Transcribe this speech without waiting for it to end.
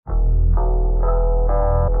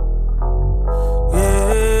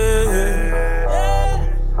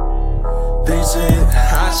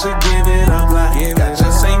I should give it up like I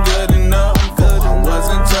just ain't good enough. I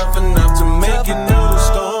wasn't tough enough to make it through the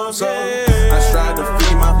storm. So I tried to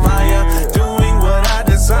feed my fire, doing what I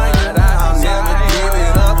desired. I'll never give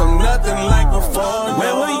it up, I'm nothing like before.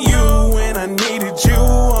 Where were you when I needed you?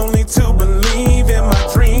 Only to believe in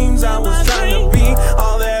my dreams. I was trying to be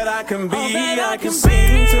all that I can be. I can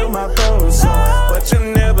sing till my throat's sore, but you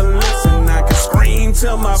never listen. I can scream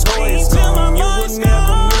till my voice gone. You would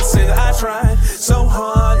never miss it. I tried so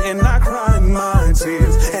hard and I cried my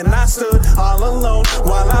tears, and I stood all alone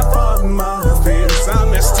while I fought my fears.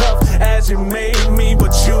 I'm as tough as you made me,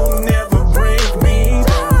 but you never break me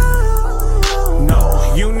down.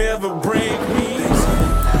 No, you never break me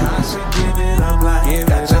down. I should give it up like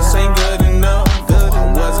I just ain't good enough.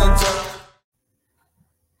 I wasn't tough.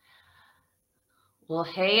 Well,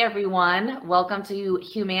 hey everyone, welcome to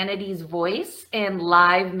Humanity's Voice and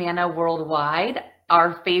Live Manna Worldwide.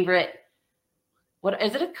 Our favorite, what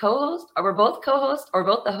is it, a co-host? Are we both co-hosts or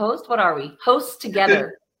both the host? What are we? Hosts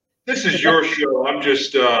together. This is your show. I'm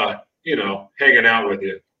just, hanging out with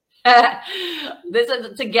you. This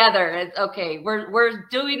is together. It's okay. We're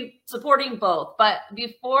supporting both. But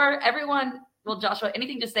before everyone, well, Joshua,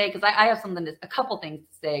 anything to say? Because I have a couple things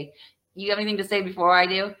to say. You have anything to say before I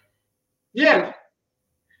do? Yeah.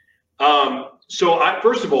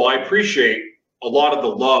 First of all, I appreciate a lot of the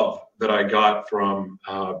love that I got from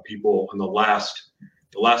people in the last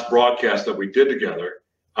broadcast that we did together.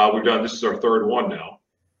 This is our third one now.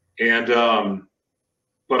 And,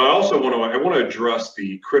 but I also want to address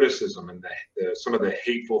the criticism and some of the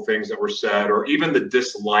hateful things that were said, or even the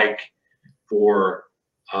dislike for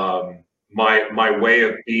my way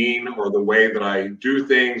of being, or the way that I do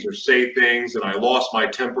things or say things, and I lost my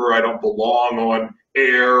temper, I don't belong on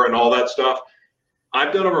air and all that stuff.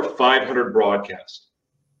 I've done over 500 broadcasts,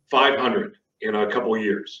 500 in a couple of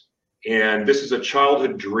years. And this is a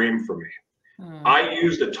childhood dream for me. I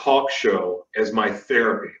used a talk show as my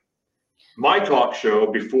therapy. My talk show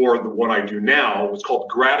before the one I do now was called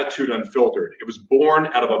Gratitude Unfiltered. It was born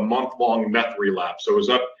out of a month-long meth relapse. So it was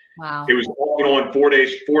up. Wow. It was on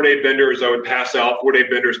 4-day benders. I would pass out, 4-day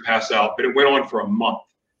benders, pass out, but it went on for a month.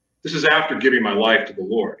 This is after giving my life to the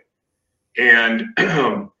Lord. And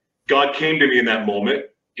God came to me in that moment,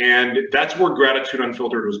 and that's where Gratitude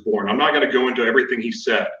Unfiltered was born. I'm not going to go into everything he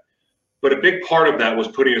said, but a big part of that was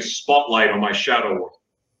putting a spotlight on my shadow world,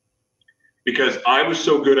 because I was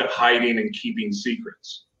so good at hiding and keeping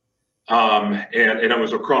secrets. And I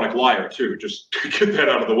was a chronic liar too, just to get that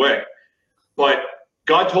out of the way. But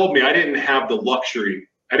God told me I didn't get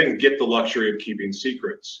the luxury of keeping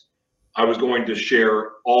secrets. I was going to share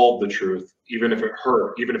all the truth, even if it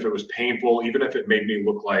hurt, even if it was painful, even if it made me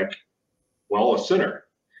look like, well, a sinner.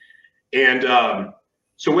 And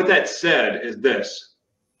so with that said is this: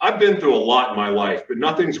 I've been through a lot in my life, but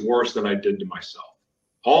nothing's worse than I did to myself.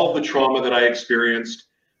 All the trauma that I experienced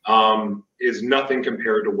is nothing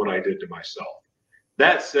compared to what I did to myself.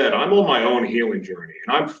 That said, I'm on my own healing journey,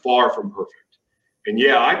 and I'm far from perfect. And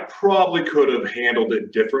yeah, I probably could have handled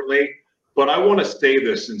it differently, but I want to say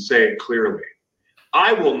this and say it clearly.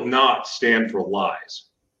 I will not stand for lies.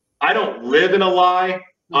 I don't live in a lie.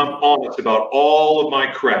 I'm honest about all of my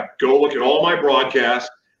crap. Go look at all my broadcasts.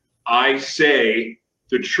 I say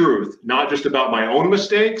the truth, not just about my own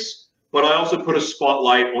mistakes, but I also put a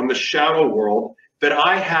spotlight on the shadow world that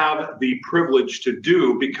I have the privilege to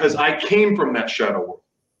do because I came from that shadow world.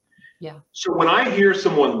 Yeah. So when I hear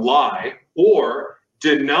someone lie or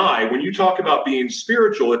deny, when you talk about being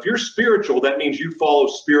spiritual, if you're spiritual, that means you follow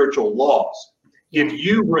spiritual laws. If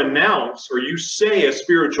you renounce or you say a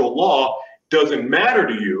spiritual law doesn't matter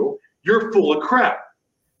to you, you're full of crap.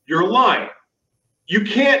 You're lying. You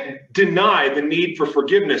can't deny the need for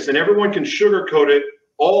forgiveness, and everyone can sugarcoat it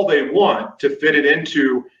all they want to fit it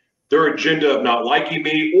into their agenda of not liking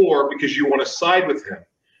me or because you want to side with him.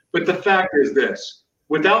 But the fact is this: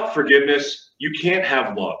 without forgiveness, you can't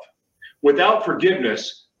have love. Without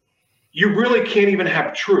forgiveness, you really can't even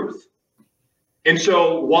have truth. And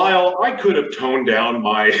so while I could have toned down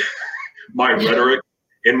my rhetoric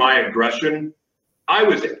and my aggression, I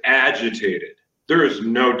was agitated. There is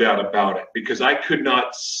no doubt about it, because I could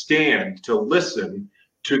not stand to listen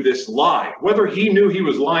to this lie. Whether he knew he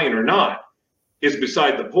was lying or not is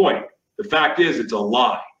beside the point. The fact is, it's a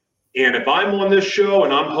lie. And if I'm on this show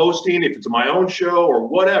and I'm hosting, if it's my own show or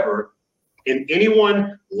whatever, and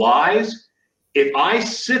anyone lies, if I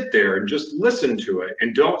sit there and just listen to it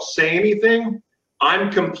and don't say anything,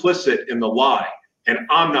 I'm complicit in the lie, and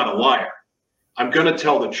I'm not a liar. I'm going to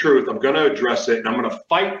tell the truth. I'm going to address it, and I'm going to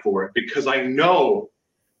fight for it, because I know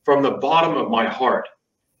from the bottom of my heart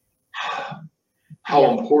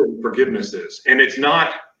how important forgiveness is. And it's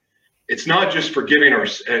not just forgiving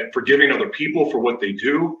other people for what they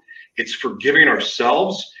do. It's forgiving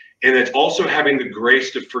ourselves. And it's also having the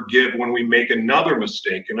grace to forgive when we make another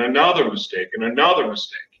mistake and another mistake and another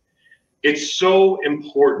mistake. It's so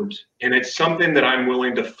important, and it's something that I'm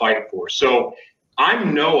willing to fight for. So I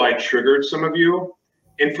know I triggered some of you,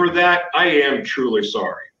 and for that, I am truly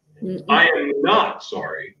sorry. I am not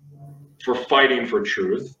sorry for fighting for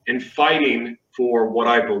truth and fighting for what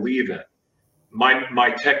I believe in.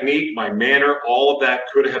 My technique, my manner, all of that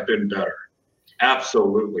could have been better.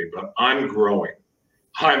 Absolutely, but I'm growing.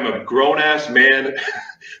 I'm a grown-ass man,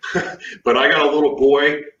 but I got a little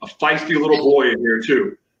boy, a feisty little boy in here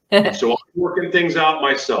too. So I'm working things out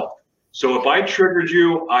myself. So if I triggered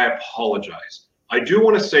you, I apologize. I do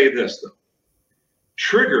want to say this though.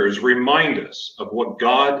 Triggers remind us of what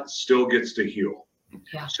God still gets to heal.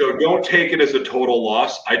 Yeah. So don't take it as a total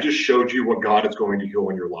loss. I just showed you what God is going to heal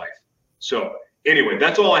in your life. So anyway,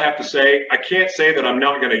 that's all I have to say. I can't say that I'm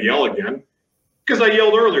not going to yell again because I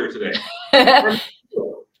yelled earlier today.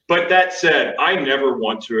 But that said, I never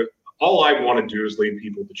want to. All I want to do is lead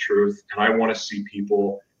people to truth, and I want to see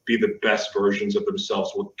people be the best versions of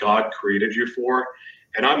themselves, what God created you for,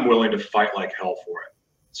 and I'm willing to fight like hell for it.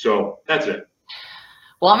 So that's it.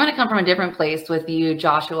 Well, I'm going to come from a different place with you,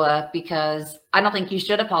 Joshua, because I don't think you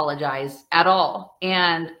should apologize at all.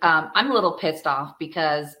 And I'm a little pissed off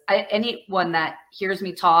because anyone that hears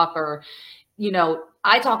me talk or,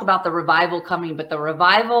 I talk about the revival coming, but the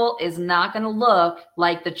revival is not going to look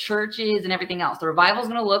like the churches and everything else. The revival is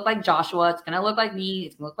going to look like Joshua. It's going to look like me.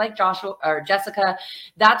 It's going to look like Joshua or Jessica.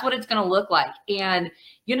 That's what it's going to look like. And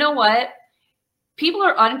you know what? People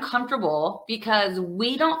are uncomfortable because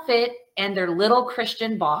we don't fit in their little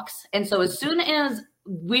Christian box. And so as soon as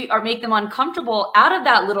we make them uncomfortable out of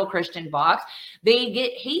that little Christian box, they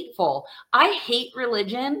get hateful. I hate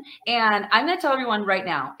religion. And I'm going to tell everyone right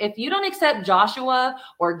now, if you don't accept Joshua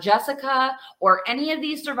or Jessica or any of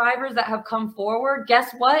these survivors that have come forward,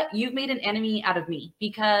 guess what? You've made an enemy out of me,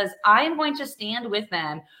 because I am going to stand with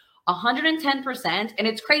them 110%. And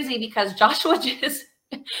it's crazy because Joshua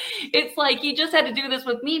it's like he just had to do this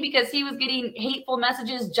with me because he was getting hateful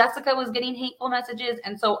messages. Jessica was getting hateful messages.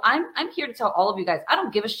 And so I'm here to tell all of you guys, I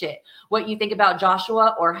don't give a shit what you think about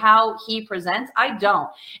Joshua or how he presents. I don't.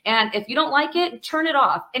 And if you don't like it, turn it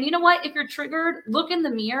off. And you know what? If you're triggered, look in the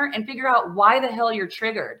mirror and figure out why the hell you're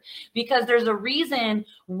triggered, because there's a reason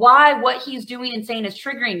why what he's doing and saying is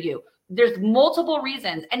triggering you. There's multiple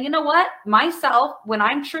reasons. And you know what? Myself, when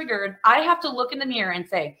I'm triggered, I have to look in the mirror and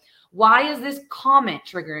say, why is this comment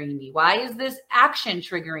triggering me? Why is this action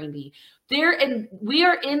triggering me? We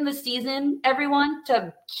are in the season, everyone,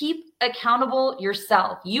 to keep accountable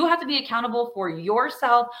yourself. You have to be accountable for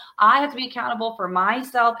yourself. I have to be accountable for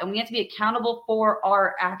myself, and we have to be accountable for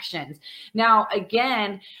our actions. Now,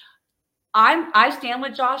 again, I stand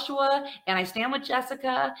with Joshua and I stand with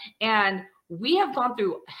Jessica, and we have gone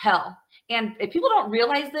through hell. And if people don't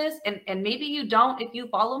realize this, and maybe you don't if you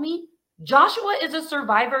follow me, Joshua is a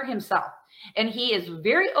survivor himself, and he is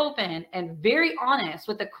very open and very honest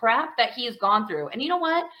with the crap that he has gone through. And you know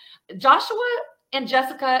what? Joshua and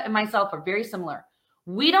Jessica and myself are very similar.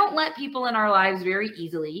 We don't let people in our lives very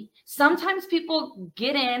easily. Sometimes people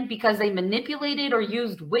get in because they manipulated or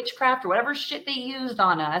used witchcraft or whatever shit they used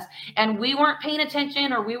on us, and we weren't paying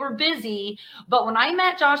attention or we were busy. But when I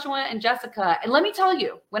met Joshua and Jessica, and let me tell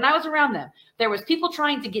you, when I was around them, there was people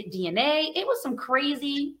trying to get DNA. It was some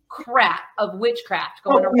crazy crap of witchcraft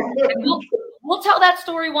going on. We'll tell that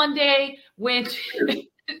story one day when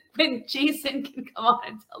Jason can come on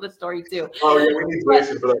and tell the story too. Oh yeah, we need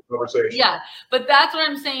Jason for that conversation. Yeah, but that's what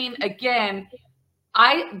I'm saying. Again,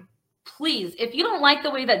 please, if you don't like the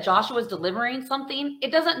way that Joshua is delivering something,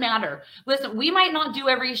 it doesn't matter. Listen, we might not do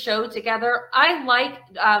every show together. I like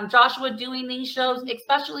Joshua doing these shows,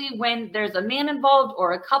 especially when there's a man involved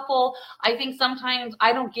or a couple. I think sometimes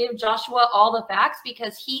I don't give Joshua all the facts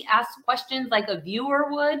because he asks questions like a viewer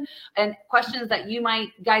would, and questions that you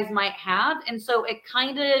guys might have. And so it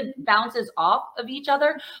kind of bounces off of each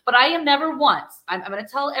other. But I am never once, I'm going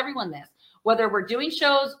to tell everyone this, whether we're doing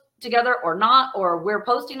shows together or not, or we're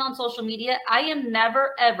posting on social media, I am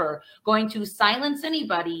never, ever going to silence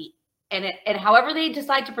anybody and however they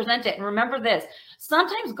decide to present it. And remember this,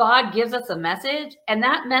 sometimes God gives us a message, and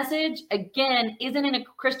that message, again, isn't in a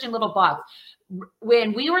Christian little box.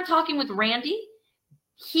 When we were talking with Randy,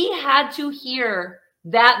 he had to hear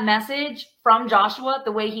that message from Joshua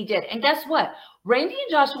the way he did. And guess what? Randy and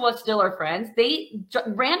Joshua still are friends.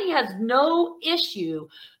 Randy has no issue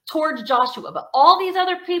towards Joshua, but all these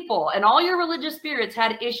other people and all your religious spirits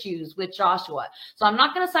had issues with Joshua. So I'm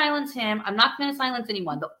not going to silence him. I'm not going to silence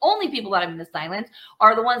anyone. The only people that I'm going to silence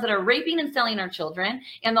are the ones that are raping and selling our children.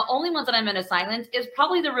 And the only ones that I'm going to silence is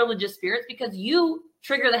probably the religious spirits, because you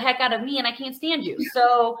trigger the heck out of me and I can't stand you.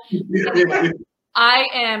 So I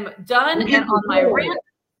am done and on my rant.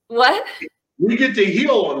 What? We get to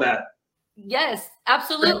heal on that. Yes,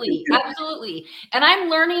 absolutely. Absolutely. And I'm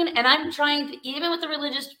learning, and I'm trying to, even with the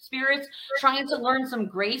religious spirits, trying to learn some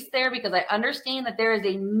grace there, because I understand that there is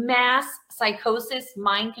a mass psychosis,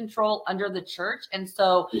 mind control under the church. And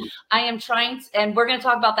so I am trying to, and we're going to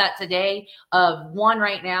talk about that today, of one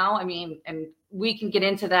right now. I mean, and we can get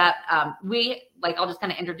into that. I'll just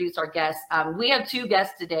kind of introduce our guests. We have two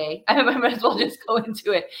guests today. I might as well just go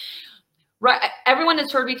into it. Right. Everyone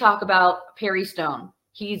has heard me talk about Perry Stone.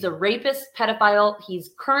 He's a rapist, pedophile. He's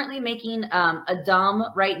currently making a dumb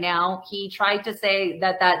right now. He tried to say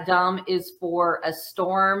that dumb is for a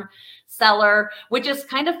storm cellar, which is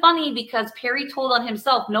kind of funny because Perry told on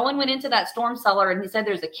himself. No one went into that storm cellar and he said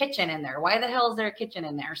there's a kitchen in there. Why the hell is there a kitchen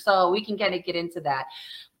in there? So we can kind of get into that.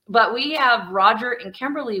 But we have Roger and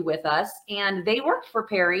Kimberly with us, and they worked for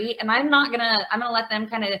Perry, and I'm gonna let them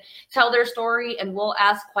kind of tell their story, and we'll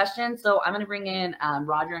ask questions. So I'm gonna bring in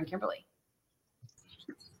Roger and Kimberly.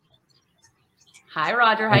 Hi,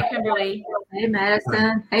 Roger. Hi, Kimberly. Hey,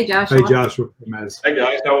 Madison. Hey, Joshua. Hey, Joshua. Hey, Madison. Hey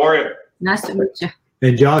guys, how are you? Nice to meet you.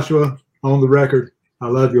 And Joshua, on the record, I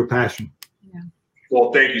love your passion. Yeah.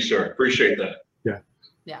 Well, thank you, sir. Appreciate that.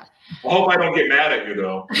 Yeah. I hope I don't get mad at you,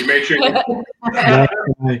 though. You make sure. That's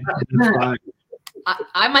fine. That's fine.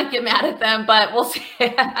 I might get mad at them, but we'll see.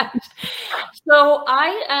 So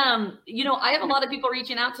I have a lot of people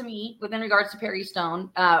reaching out to me within regards to Perry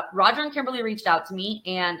Stone. Roger and Kimberly reached out to me,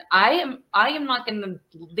 and I am not going to,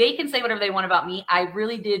 they can say whatever they want about me. I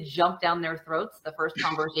really did jump down their throats the first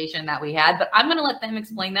conversation that we had, but I'm going to let them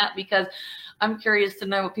explain that, because I'm curious to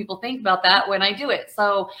know what people think about that when I do it.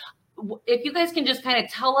 So if you guys can just kind of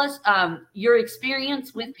tell us your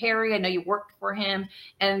experience with Perry. I know you worked for him,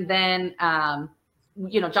 and then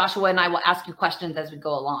Joshua and I will ask you questions as we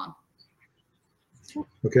go along.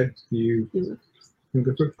 Okay. You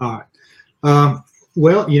go first? All right.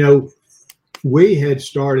 Well, we had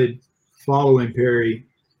started following Perry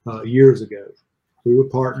years ago. We were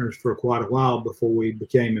partners for quite a while before we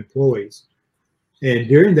became employees. And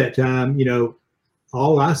during that time,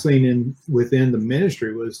 all I seen within the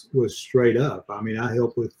ministry was straight up. I mean, I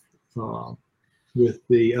helped with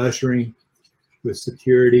the ushering, with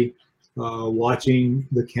security, watching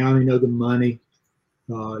the counting of the money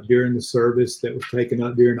during the service that was taken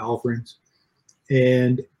up during offerings.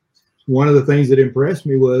 And one of the things that impressed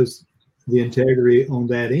me was the integrity on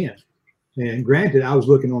that end. And granted, I was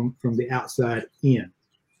looking from the outside in.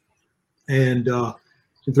 And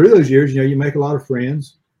through those years, you make a lot of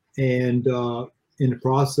friends. And in the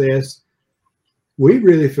process, we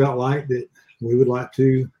really felt like that we would like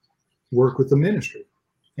to work with the ministry.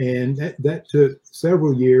 And that took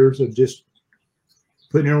several years of just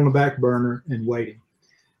putting it on the back burner and waiting.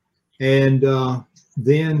 And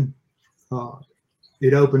then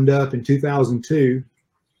it opened up in 2002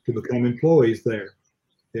 to become employees there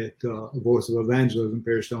at Voice of Evangelism,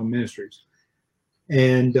 Perry Stone Ministries.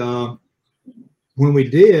 And when we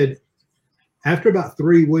did, after about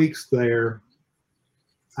 3 weeks there,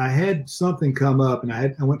 I had something come up, and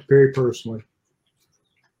I went to Perry personally,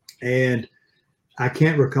 and I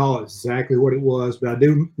can't recall exactly what it was, but I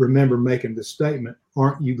do remember making the statement,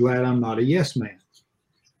 "Aren't you glad I'm not a yes man?"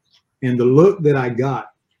 And the look that I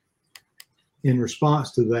got in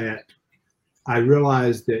response to that, I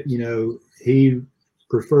realized that, he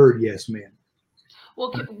preferred yes men.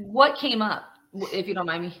 Well, what came up, if you don't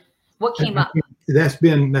mind me? What came up? That's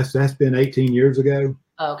been 18 years ago.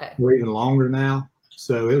 Oh, okay. Or even longer now.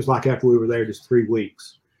 So it was like after we were there just 3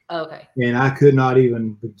 weeks. Okay. And I could not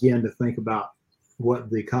even begin to think about what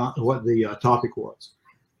the topic was.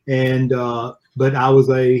 And but I was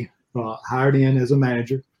hired in as a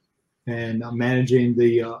manager, and managing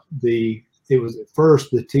it was at first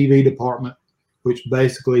the TV department, which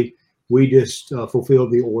basically we just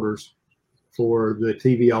fulfilled the orders for the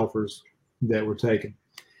TV offers that were taken.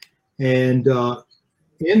 And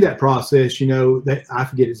in that process, that I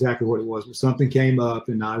forget exactly what it was, but something came up,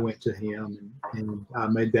 and I went to him and I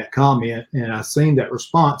made that comment, and I seen that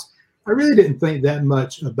response. I really didn't think that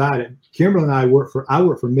much about it. Kimberly and I worked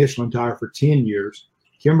for Michelin Tire for 10 years.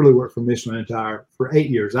 Kimberly worked for Michelin Tire for 8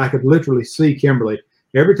 years. I could literally see Kimberly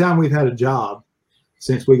every time we've had a job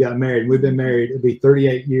since we got married. We've been married, it'd be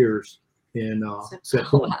 38 years. in Oh,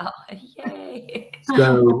 September. wow. Yay.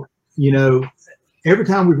 So, you know, every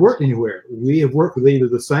time we've worked anywhere, we have worked with either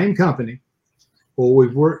the same company or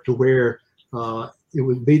we've worked to where it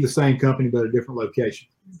would be the same company but a different location.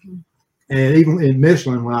 Mm-hmm. And even in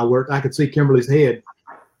Michelin, when I worked, I could see Kimberly's head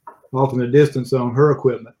off in the distance on her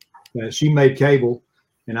equipment. She made cable,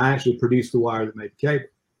 and I actually produced the wire that made the cable.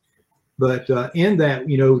 But in that,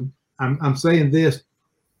 you know, I'm saying this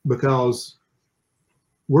because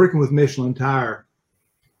working with Michelin Tire,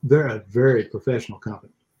 they're a very professional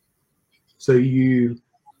company. So you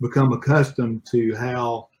become accustomed to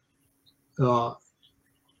how the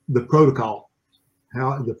protocol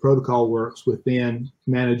works within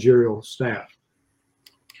managerial staff.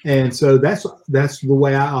 And so that's the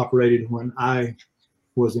way I operated when I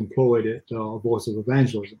was employed at Voice of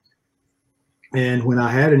Evangelism. And when I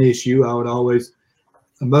had an issue, I would always,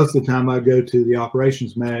 most of the time, I'd go to the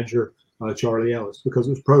operations manager, Charlie Ellis, because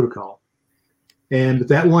it was protocol. And at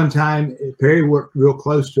that one time, Perry worked real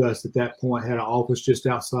close to us at that point, had an office just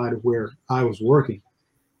outside of where I was working.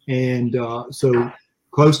 And so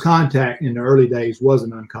close contact in the early days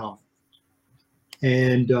wasn't uncommon.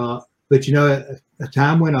 And, but you know, as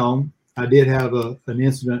time went on, I did have an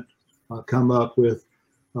incident come up with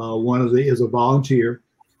is a volunteer.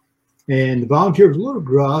 And the volunteer was a little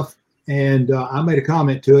gruff. And I made a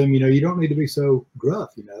comment to him, you know, you don't need to be so gruff,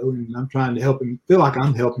 you know, and I'm trying to help him, feel like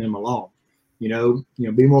I'm helping him along, you know,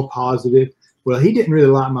 be more positive. Well, he didn't really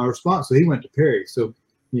like my response, so he went to Perry. So,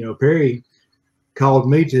 you know, Perry called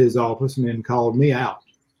me to his office and then called me out,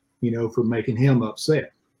 you know, for making him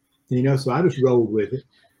upset. You know, so I just rolled with it.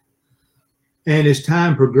 And as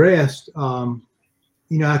time progressed,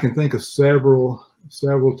 you know, I can think of several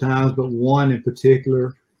times, but one in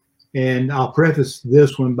particular. And I'll preface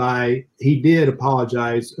this one by, he did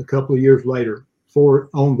apologize a couple of years later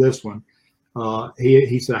on this one.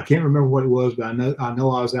 He said, I can't remember what it was, but I know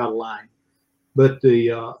I was out of line. But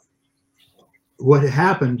what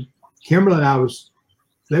happened, Kimberly and I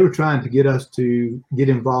they were trying to get us to get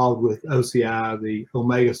involved with OCI, the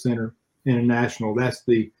Omega Center International. That's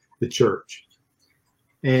the church.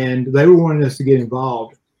 And they were wanting us to get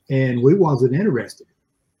involved, and we wasn't interested.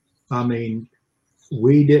 I mean,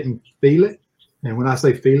 we didn't feel it. And when I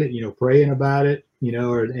say feel it, you know, praying about it, you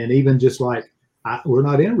know, and even just like, we're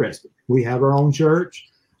not interested. We have our own church.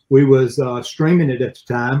 We was streaming it at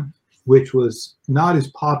the time, which was not as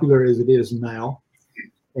popular as it is now.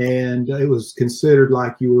 And it was considered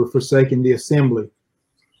like you were forsaking the assembly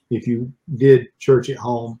if you did church at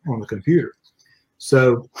home on the computer.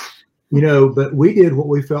 So, you know, but we did what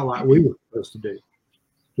we felt like we were supposed to do.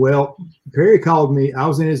 Well, Perry called me. I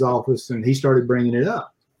was in his office, and he started bringing it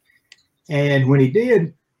up. And when he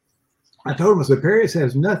did, I told him, I said, Perry, this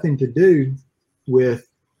has nothing to do with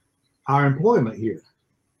our employment here.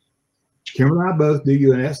 Kimberly and I both do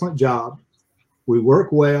you an excellent job. We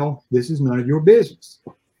work well. This is none of your business.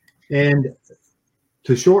 And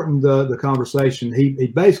to shorten the conversation, he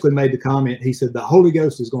basically made the comment. He said, the Holy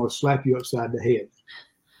Ghost is going to slap you upside the head.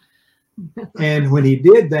 And when he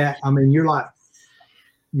did that, I mean,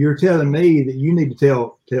 you're telling me that you need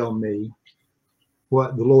to tell me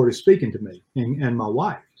what the Lord is speaking to me and my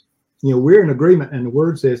wife. You know, we're in agreement, and the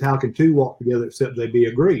word says, how can two walk together except they be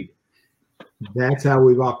agreed? That's how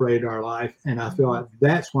we've operated our life. And I feel like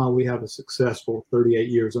that's why we have a successful 38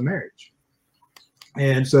 years of marriage.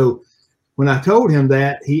 And so when I told him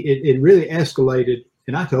that, it really escalated.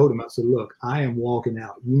 And I told him, I said, look, I am walking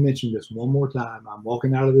out. You mentioned this one more time. I'm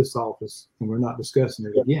walking out of this office, and we're not discussing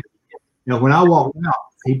it again. You know, when I walked out,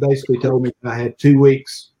 he basically told me I had 2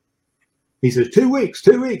 weeks. He said, 2 weeks,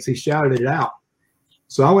 2 weeks. He shouted it out.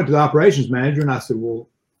 So I went to the operations manager, and I said, well,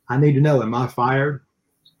 I need to know, am I fired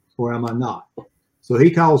or am I not? So he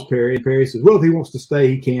calls Perry, and Perry says, well, if he wants to stay,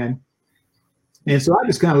 he can. And so I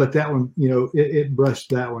just kind of let that one, you know, it brushed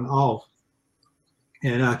that one off.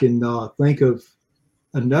 And I can think of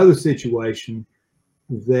another situation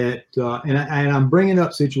that, and I'm bringing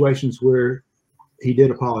up situations where he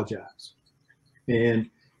did apologize. And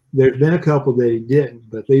there's been a couple that he didn't,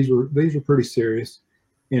 but these were pretty serious.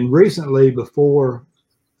 And recently, before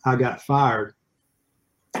I got fired,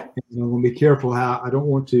 and I'm going to be careful how I don't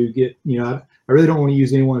want to get, you know, I really don't want to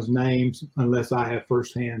use anyone's names unless I have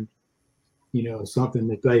firsthand, you know, something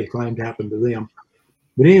that they claim to happen to them.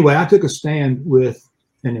 But anyway, I took a stand with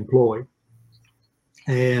an employee,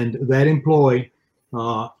 and that employee,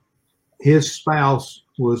 his spouse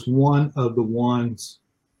was one of the ones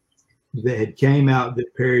that had came out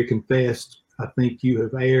that Perry confessed. I think you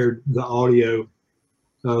have aired the audio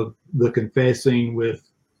of the confessing with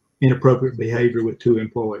inappropriate behavior with 2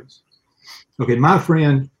 employees. Okay, my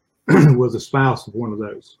friend was a spouse of one of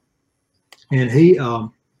those. And he's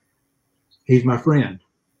my friend.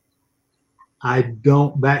 I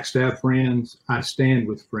don't backstab friends. I stand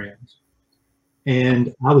with friends.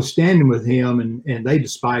 And I was standing with him, and they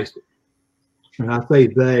despised it. And I say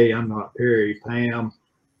they, I'm not Perry, Pam.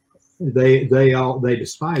 They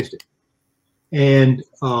despised it. And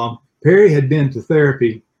Perry had been to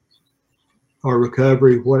therapy or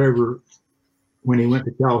recovery, whatever, when he went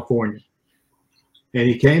to California. And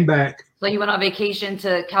he came back. So he went on vacation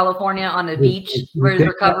to California on the beach for his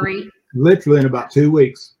recovery? Literally in about 2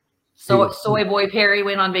 weeks. So Soy Boy Perry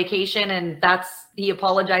went on vacation, and he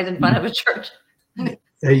apologized in front of a church.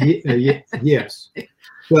 Yes.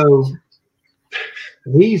 So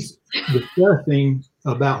he's discussing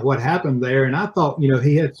about what happened there, and I thought,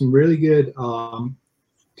 he had some really good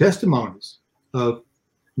testimonies of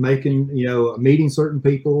making, meeting certain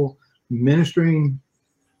people, ministering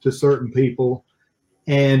to certain people,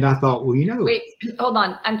 and I thought, well, Wait, hold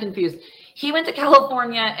on, I'm confused. He went to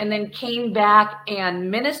California and then came back and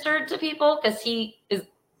ministered to people because he was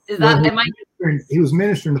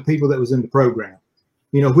ministering to people that was in the program,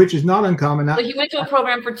 which is not uncommon. So he went to a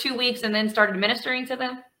program for 2 weeks and then started ministering to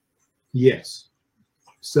them? Yes.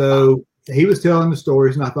 So he was telling the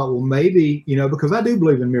stories, and I thought, well, maybe, because I do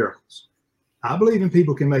believe in miracles. I believe in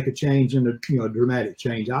people can make a change and a dramatic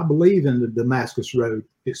change. I believe in the Damascus Road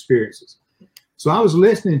experiences. So I was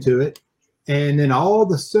listening to it, and then all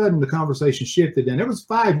of a sudden the conversation shifted, and there was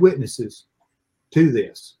 5 witnesses to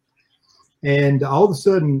this. And all of a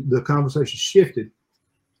sudden the conversation shifted,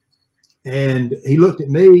 and he looked at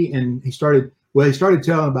me, and he started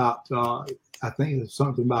telling about, I think it was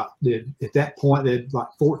something about at that point that like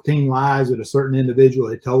 14 lies that a certain individual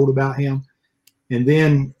had told about him. And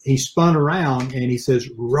then he spun around and he says,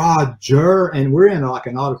 Roger, and we're in like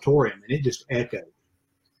an auditorium, and it just echoed.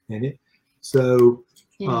 And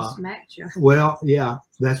smacked you. Well, yeah,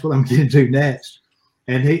 that's what I'm getting to next.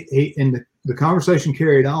 And the conversation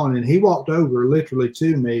carried on, and he walked over literally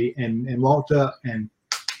to me and walked up and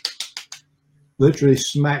literally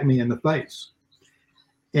smacked me in the face.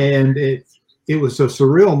 And it was a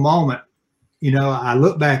surreal moment. I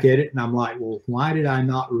look back at it and I'm like, well, why did I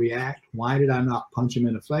not react? Why did I not punch him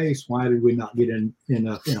in the face? Why did we not get in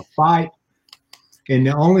a fight? And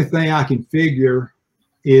the only thing I can figure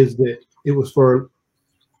is that it was for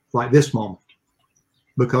like this moment.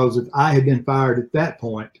 Because if I had been fired at that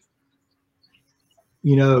point,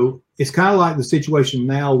 it's kind of like the situation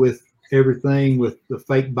now with everything with the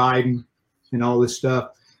fake Biden and all this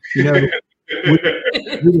stuff. We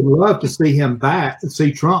would love to see him back,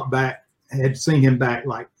 see Trump back. Had seen him back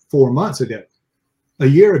like 4 months ago, a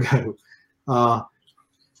year ago.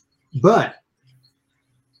 But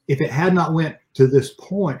if it had not went to this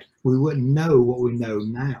point, we wouldn't know what we know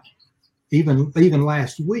now. Even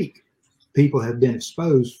last week, people have been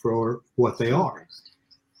exposed for what they are.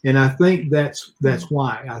 And I think that's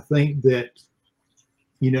why. I think that,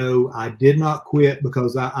 I did not quit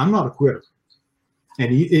because I'm not a quitter.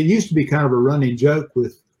 And it used to be kind of a running joke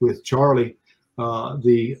with Charlie,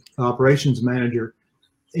 the operations manager,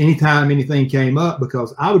 anytime anything came up,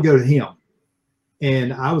 because I would go to him.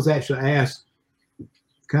 And I was actually asked,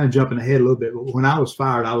 kind of jumping ahead a little bit, but when I was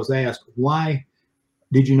fired, I was asked, why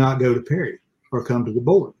did you not go to Perry or come to the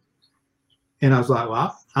board? And I was like,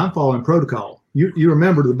 well, I'm following protocol. You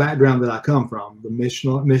remember the background that I come from, the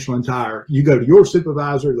Michelin tire. You go to your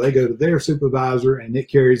supervisor, they go to their supervisor, and it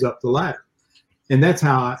carries up the ladder. And that's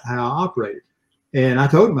how I operated. And I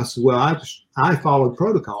told him, I said, well, I followed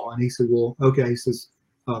protocol. And he said, well, okay. He says,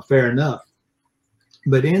 fair enough.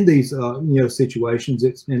 But in these, situations,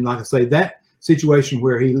 and like I say, that situation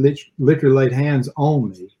where he literally laid hands on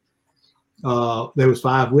me, there was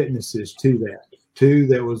 5 witnesses to that. 2,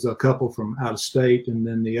 there was a couple from out of state, and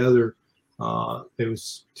then the other, there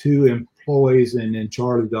was 2 employees, and then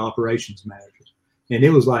Charlie, the operations manager. And it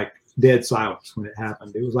was like dead silence when it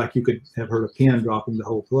happened. It was like you could have heard a pin drop in the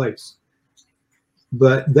whole place.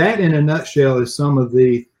 But that, in a nutshell, is some of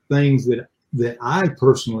the things that I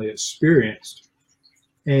personally experienced.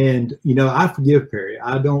 And, I forgive Perry.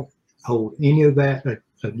 I don't hold any of that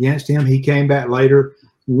against him. He came back later.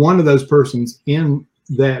 One of those persons in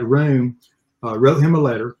that room wrote him a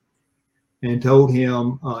letter and told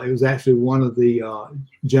him, it was actually one of the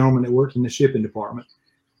gentlemen that worked in the shipping department.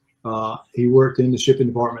 He worked in the shipping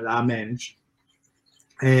department that I managed.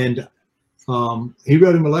 And he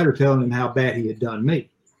wrote him a letter telling him how bad he had done me.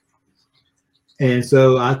 And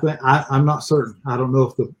so I think I'm not certain. I don't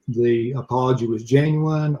know if the apology was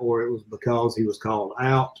genuine or it was because he was called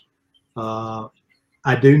out.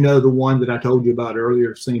 I do know the one that I told you about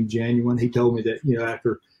earlier seemed genuine. He told me that,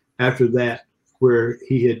 after that, where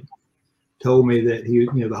he had told me that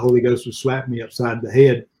the Holy Ghost was slapping me upside the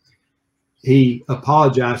head. He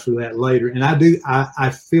apologized for that later, and I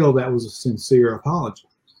feel that was a sincere apology.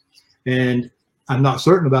 And I'm not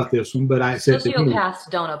certain about this one, but I said sociopaths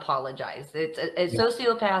don't apologize. It's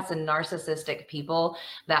sociopaths and narcissistic people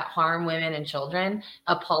that harm women and children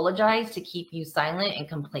apologize to keep you silent and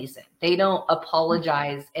complacent. They don't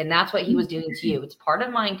apologize, and that's what he was doing to you. It's part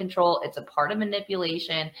of mind control. It's a part of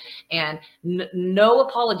manipulation, and no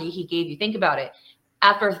apology he gave you. Think about it.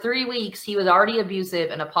 After 3 weeks, he was already abusive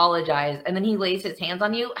and apologized, and then he lays his hands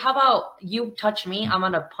on you. How about you touch me? I'm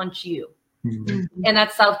gonna punch you, and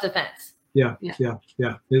that's self-defense. Yeah,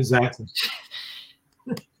 exactly.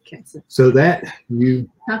 So that you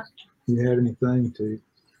have anything to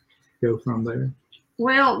go from there?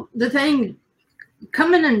 Well, the thing,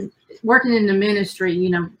 coming and working in the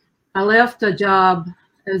ministry, I left a job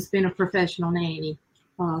as being a professional nanny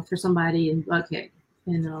for somebody in Buckhead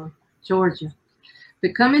in Georgia.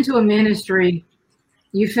 But coming to a ministry,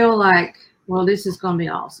 you feel like, well, this is going to be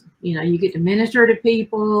awesome. You get to minister to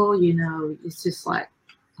people, it's just like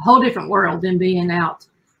a whole different world than being out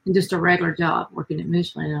in just a regular job, working at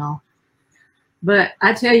Michelin and all. But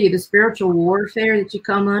I tell you, the spiritual warfare that you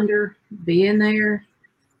come under, being there,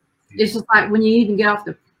 it's just like when you even get off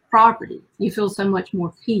the property, you feel so much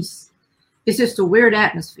more peace. It's just a weird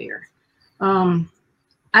atmosphere.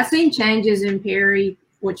 I've seen changes in Perry,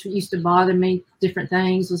 which used to bother me, different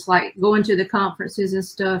things. It's like going to the conferences and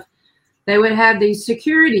stuff. They would have these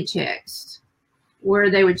security checks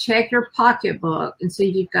where they would check your pocketbook and see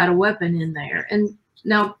if you've got a weapon in there. And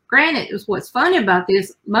now, granted, what's funny about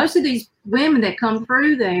this, most of these women that come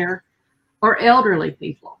through there are elderly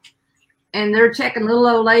people. And they're checking little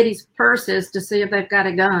old ladies' purses to see if they've got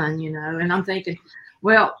a gun, And I'm thinking,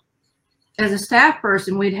 well, as a staff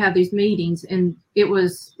person, we'd have these meetings, and it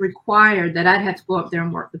was required that I'd have to go up there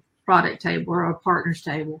and work the product table or a partner's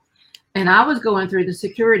table. And I was going through the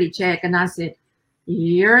security check, and I said,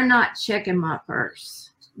 "You're not checking my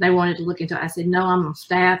purse." They wanted to look into it. I said, "No, I'm on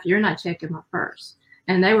staff. You're not checking my purse."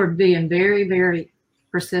 And they were being very, very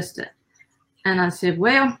persistent. And I said,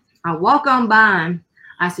 well, I walk on by them.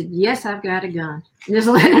 I said, "Yes, I've got a gun." Just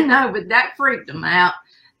let them know, but that freaked them out.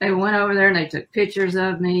 They went over there and they took pictures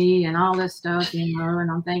of me and all this stuff, and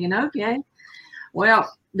I'm thinking, okay.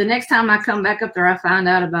 Well, the next time I come back up there, I find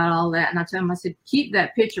out about all that. And I tell them, I said, keep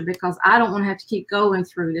that picture because I don't want to have to keep going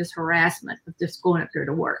through this harassment of just going up there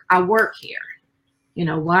to work. I work here.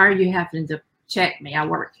 Why are you having to check me? I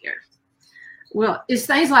work here. Well, it's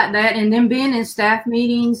things like that. And then being in staff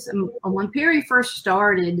meetings, when Perry first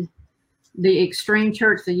started the Extreme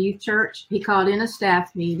Church, the youth church, he called in a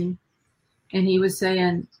staff meeting. And he was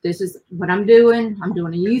saying, this is what I'm doing. I'm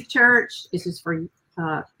doing a youth church. This is for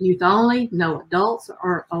youth only. No adults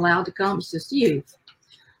are allowed to come. It's just youth.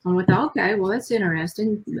 And we thought, okay, well, that's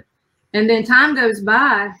interesting. And then time goes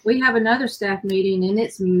by. We have another staff meeting, and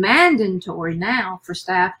it's mandatory now for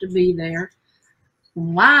staff to be there.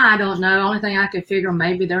 Why, I don't know. Only thing I could figure,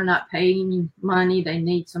 maybe they're not paying money. They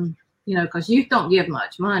need some, because youth don't give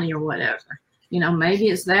much money or whatever. Maybe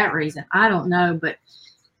it's that reason. I don't know. But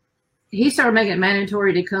he started making it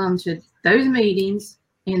mandatory to come to those meetings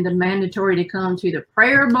and the mandatory to come to the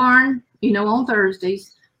prayer barn, on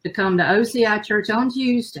Thursdays, to come to OCI church on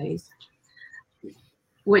Tuesdays,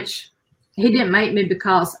 which he didn't make me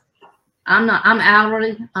because I'm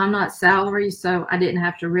hourly, I'm not salary, so I didn't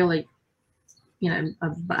have to really,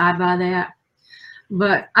 abide by that.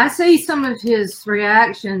 But I see some of his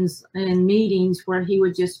reactions in meetings where he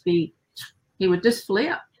would just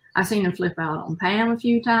flip. I seen him flip out on Pam a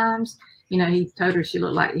few times. He told her she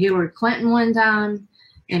looked like Hillary Clinton one time.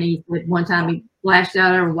 And he said one time he flashed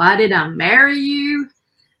out at her, "Why did I marry you?"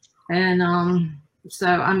 And so,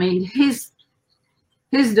 I mean, his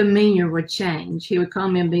demeanor would change. He would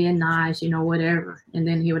come in being nice, whatever. And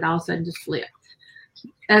then he would all of a sudden just flip.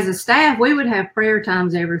 As a staff, we would have prayer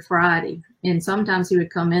times every Friday. And sometimes he would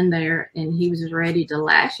come in there and he was ready to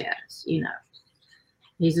lash at us,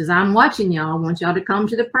 He says, "I'm watching y'all. I want y'all to come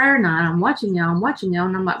to the prayer night. I'm watching y'all.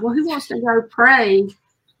 And I'm like, well, who wants to go pray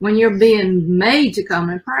when you're being made to come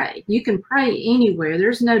and pray? You can pray anywhere.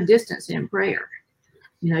 There's no distance in prayer.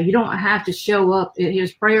 You don't have to show up at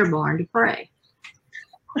his prayer barn to pray.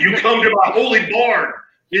 You come to my holy barn.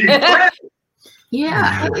 You pray."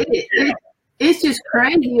 Yeah, it's just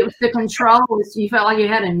crazy. It was the control. You felt like you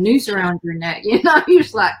had a noose around your neck. You're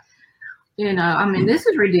just like, I mean, this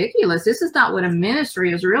is ridiculous. This is not what a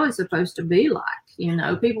ministry is really supposed to be like.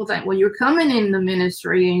 People think, well, you're coming in the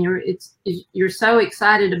ministry and you're so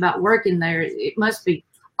excited about working there. It must be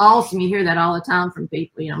awesome. You hear that all the time from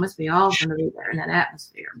people. It must be awesome to be there in that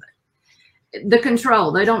atmosphere. But the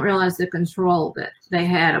control. They don't realize the control that they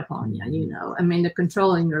had upon you, you know. I mean, the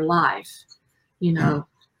control in your life, you know.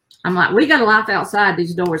 I'm like, we got a life outside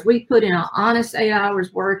these doors. We put in an honest 8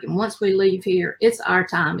 hours work, and once we leave here, it's our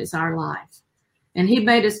time, it's our life. And he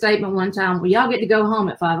made a statement one time, well, y'all get to go home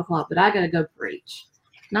at 5 o'clock, but I got to go preach.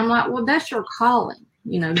 And I'm like, well, that's your calling.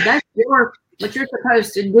 You know, that's what you're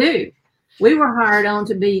supposed to do. We were hired on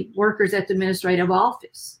to be workers at the administrative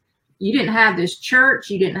office. You didn't have this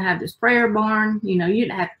church. You didn't have this prayer barn. You know, you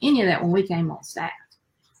didn't have any of that when we came on staff.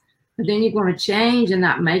 But then you're going to change and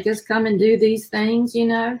not make us come and do these things, you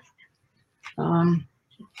know.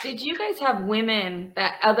 Did you guys have women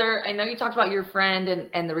that other, I know you talked about your friend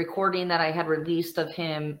and the recording that I had released of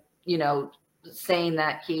him, you know, saying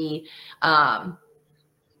that he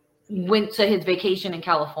went to his vacation in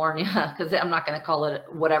California, because I'm not going to call it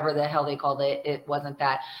whatever the hell they called it. It wasn't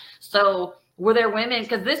that. So were there women,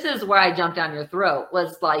 because this is where I jumped down your throat,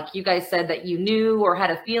 was like you guys said that you knew or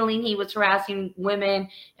had a feeling he was harassing women.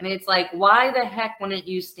 And it's like, why the heck wouldn't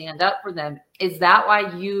you stand up for them? Is that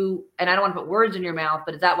why you, and I don't want to put words in your mouth,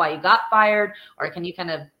 but is that why you got fired? Or can you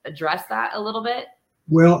kind of address that a little bit?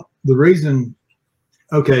 Well, the reason,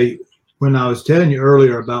 okay, when I was telling you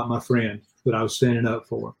earlier about my friend that I was standing up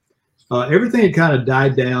for, everything had kind of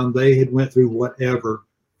died down. They had went through whatever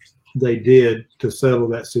they did to settle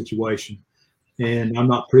that situation. And I'm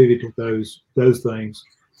not privy to those things.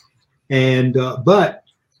 And but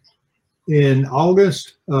in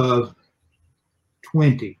August of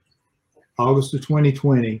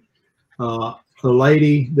 2020, a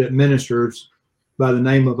lady that ministers by the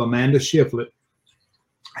name of Amanda Shiflett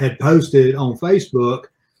had posted on Facebook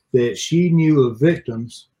that she knew of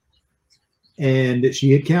victims and that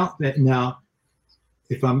she had counted. Now,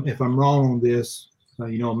 if I'm wrong on this,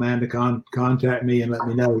 you know, Amanda, contact me and let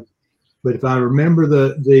me know. But if I remember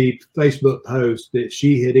the Facebook post, that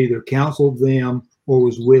she had either counseled them or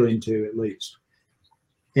was willing to, at least.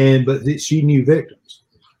 But that she knew victims.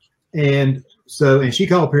 And so, and she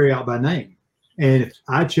called Perry out by name. And if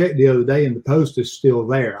I checked the other day and the post is still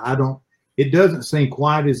there, it doesn't seem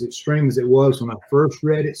quite as extreme as it was when I first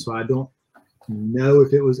read it. So I don't know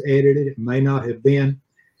if it was edited. It may not have been.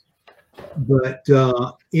 But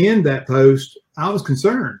in that post, I was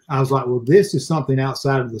concerned. I was like, well, this is something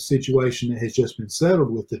outside of the situation that has just been settled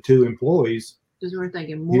with the 2 employees. Because we're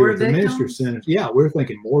thinking more victims. Yeah, we're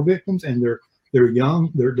thinking more victims, and they're young,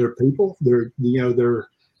 they're people, they're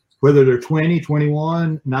whether they're 20,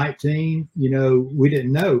 21, 19, you know, we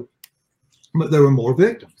didn't know, but there were more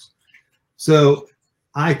victims. So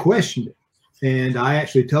I questioned it, and I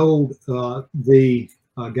actually told the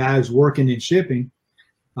guys working in shipping.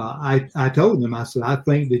 I told them, I said, I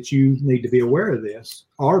think that you need to be aware of this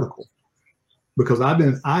article, because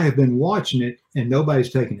I have been watching it and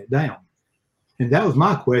nobody's taking it down. And that was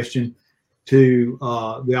my question to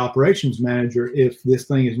the operations manager: if this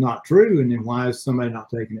thing is not true, and then why is somebody not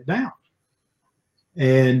taking it down?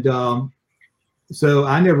 And so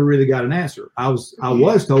I never really got an answer. I was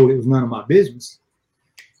told it was none of my business.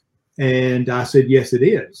 And I said, yes, it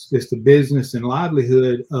is. It's the business and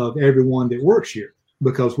livelihood of everyone that works here.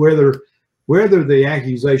 Because whether the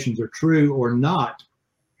accusations are true or not,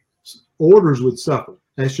 orders would suffer.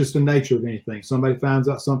 That's just the nature of anything. Somebody finds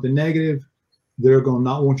out something negative, they're going to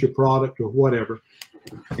not want your product or whatever.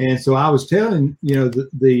 And so I was telling, you know,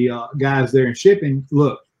 the guys there in shipping,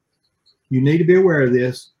 look, you need to be aware of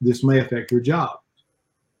this. This may affect your job.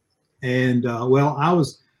 And well,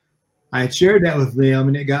 I had shared that with them,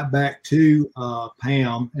 and it got back to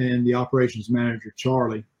Pam and the operations manager,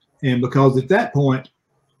 Charlie. And because at that point,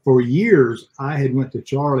 for years, I had went to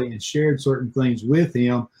Charlie and shared certain things with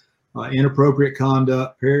him, inappropriate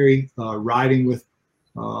conduct, Perry riding with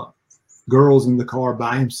girls in the car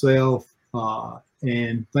by himself,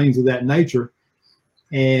 and things of that nature.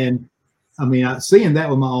 And I mean, seeing that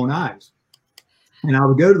with my own eyes. And I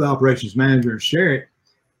would go to the operations manager and share it,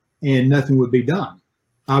 and nothing would be done.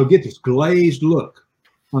 I would get this glazed look.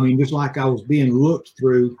 I mean, just like I was being looked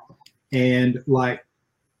through, and like,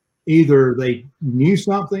 either they knew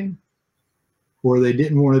something or they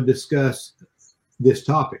didn't want to discuss this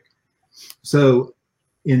topic. So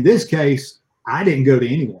in this case, I didn't go to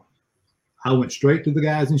anyone. I went straight to the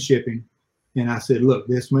guys in shipping, and I said, look,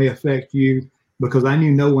 this may affect you, because I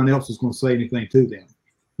knew no one else was going to say anything to them.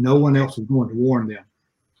 No one else was going to warn them.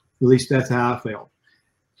 At least that's how I felt.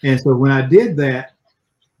 And so when I did that,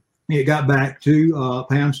 it got back to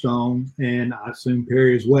Pam Stone, and I assume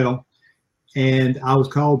Perry as well. And I was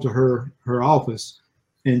called to her office,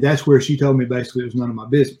 and that's where she told me basically it was none of my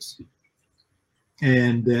business,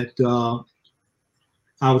 and that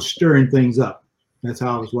I was stirring things up. That's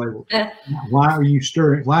how I was labeled. Why are you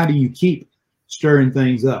stirring? Why do you keep stirring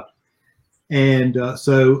things up. And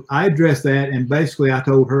so I addressed that, and basically I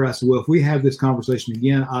told her, I said, well, if we have this conversation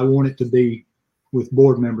again, I want it to be with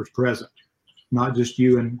board members present, not just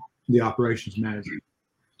you and the operations manager.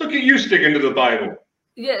 Look at you sticking to the Bible.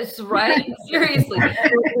 Yes, right. Seriously.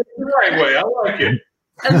 The right way. I like it.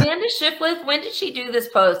 Amanda Shiflett, when did she do this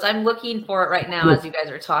post? I'm looking for it right now as you guys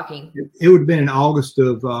are talking. It would have been in August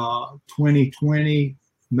of 2020,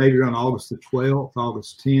 maybe around August the 12th,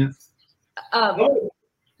 August 10th.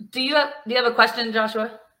 Do you have a question,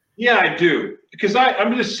 Joshua? Yeah, I do. Because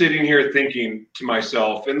I'm just sitting here thinking to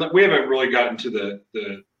myself, and we haven't really gotten to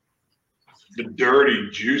the dirty,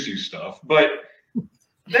 juicy stuff. But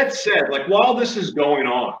that said, like, while this is going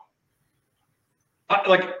on,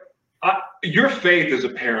 your faith is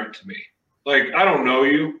apparent to me. Like, I don't know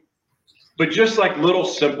you, but just like little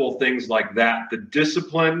simple things like that, the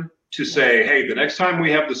discipline to say, hey, the next time we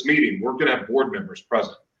have this meeting, we're going to have board members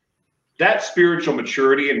present. That spiritual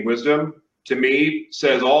maturity and wisdom, to me,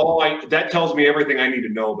 says that tells me everything I need to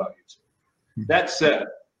know about you. That said,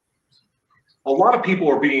 a lot of people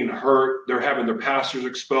are being hurt. They're having their pastors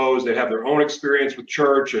exposed. They have their own experience with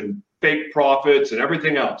church and fake prophets and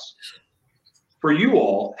everything else. For you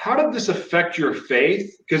all, how did this affect your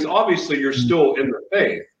faith? Because obviously you're still in the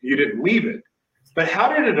faith. You didn't leave it. But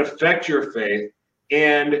how did it affect your faith?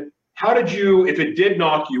 And how did you, if it did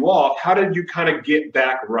knock you off, how did you kind of get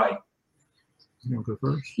back right? You want to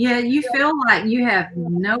go first? Yeah, you feel like you have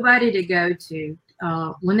nobody to go to.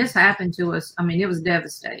 When this happened to us, I mean, it was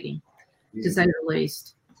devastating, to say the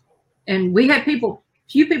least. And we had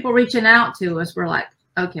few people reaching out to us. We're like,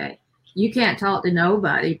 okay, you can't talk to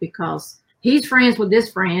nobody because he's friends with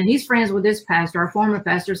this friend. He's friends with this pastor, our former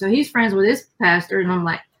pastor. So he's friends with this pastor. And I'm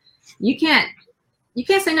like, you can't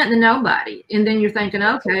say nothing to nobody. And then you're thinking,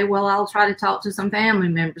 okay, well, I'll try to talk to some family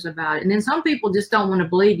members about it. And then some people just don't want to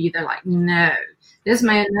believe you. They're like, no, this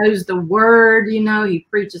man knows the word, he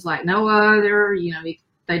preaches like no other,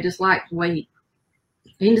 they just like the way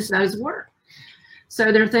he just knows the word.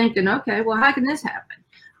 So they're thinking, okay, well, how can this happen?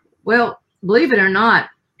 Well, believe it or not,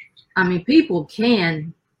 I mean, people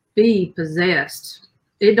can be possessed.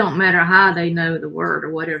 It don't matter how they know the word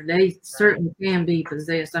or whatever. They certainly can be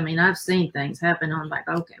possessed. I mean, I've seen things happen. I'm like,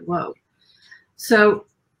 okay, whoa. So,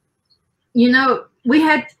 we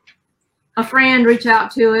had a friend reach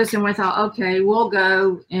out to us and we thought, okay, we'll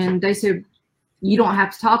go. And they said, you don't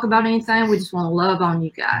have to talk about anything. We just want to love on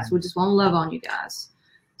you guys. We just want to love on you guys.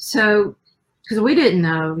 So, because we didn't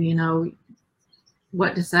know,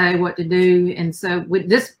 what to say, what to do. And so we've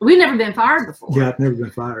never been fired before. Yeah, I've never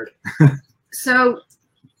been fired. So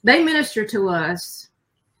they ministered to us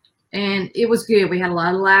and it was good. We had a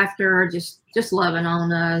lot of laughter, just loving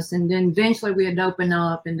on us. And then eventually we'd open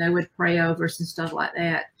up and they would pray over us and stuff like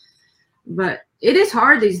that. But it is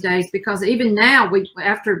hard these days because even now,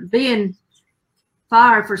 after being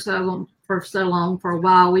fired for so long, for a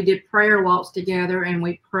while, we did prayer walks together and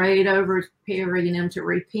we prayed over Perry and them to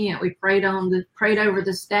repent. We prayed over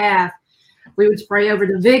the staff. We would pray over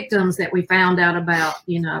the victims that we found out about,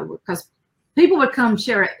 because people would come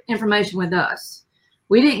share information with us.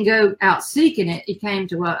 We didn't go out seeking it. It came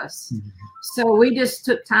to us. Mm-hmm. So we just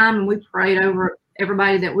took time and we prayed over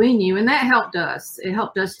everybody that we knew, and that helped us. It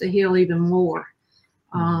helped us to heal even more.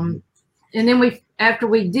 And then after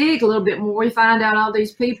we dig a little bit more, we find out all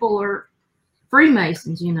these people are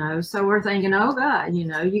Freemasons, so we're thinking, oh God,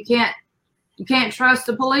 you can't trust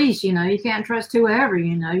the police, you can't trust whoever,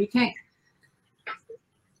 you can't,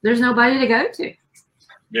 there's nobody to go to.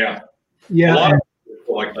 Yeah. Yeah. A lot of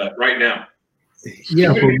people like that right now.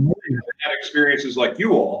 Yeah. Had experiences like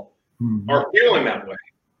you all are feeling that way.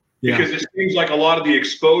 Yeah. Because it seems like a lot of the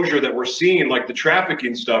exposure that we're seeing, like the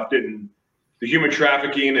trafficking stuff the human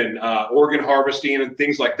trafficking and organ harvesting and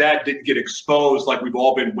things like that didn't get exposed like we've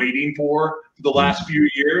all been waiting for the last few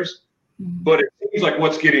years. But it seems like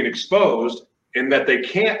what's getting exposed and that they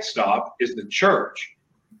can't stop is the church.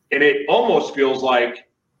 And it almost feels like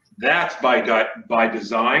that's by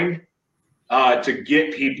design to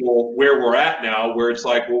get people where we're at now, where it's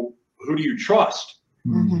like, well, who do you trust?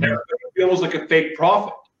 Mm-hmm. Everybody feels like a fake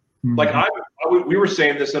prophet. Mm-hmm. Like we were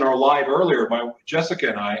saying this in our live earlier by Jessica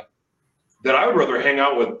and I, that I would rather hang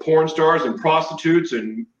out with porn stars and prostitutes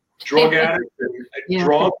and drug addicts and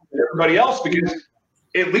drunks and everybody else, because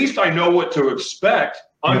at least I know what to expect.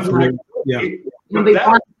 Unpredictability. Yeah.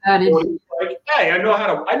 Like, hey, I know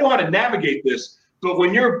how to navigate this. But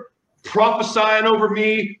when you're prophesying over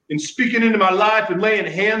me and speaking into my life and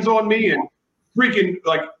laying hands on me and freaking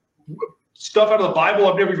like stuff out of the Bible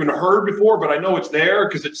I've never even heard before, but I know it's there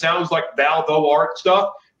because it sounds like thou art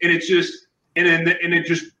stuff. And it's just, and it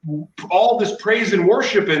just all this praise and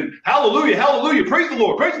worship and hallelujah, hallelujah, praise the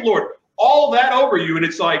Lord, all that over you, and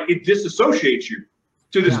it's like it disassociates you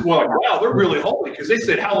to this. Well, like, wow, they're really holy because they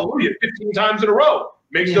said hallelujah 15 times in a row.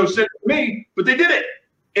 Makes no sense to me, but they did it,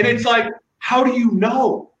 and it's like, how do you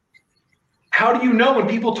know? How do you know when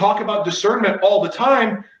people talk about discernment all the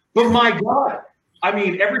time? But my God, I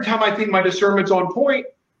mean, every time I think my discernment's on point,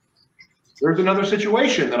 there's another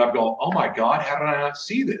situation that I've gone, oh my God, how did I not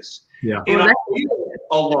see this? Yeah. And I feel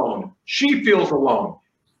alone. She feels alone.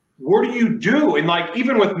 What do you do? And like,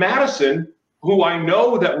 even with Madison, who I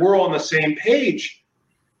know that we're on the same page,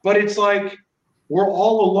 but it's like, we're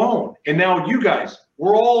all alone. And now you guys,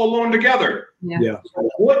 we're all alone together. Yeah.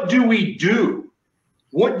 What do we do?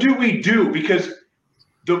 What do we do? Because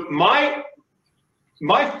my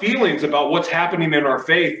feelings about what's happening in our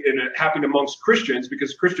faith and it happening amongst Christians,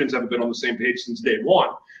 because Christians haven't been on the same page since day one.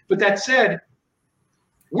 But that said,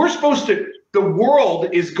 we're supposed to, the world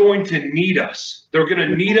is going to need us. They're going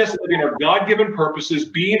to need us living our God-given purposes,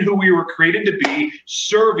 being who we were created to be,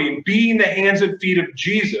 serving, being the hands and feet of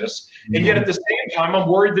Jesus. And yet at the same time, I'm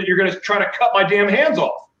worried that you're going to try to cut my damn hands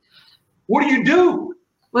off. What do you do?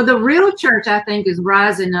 Well, the real church, I think, is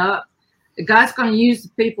rising up. God's going to use the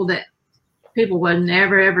people that people would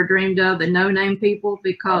never, ever dreamed of, the no-name people,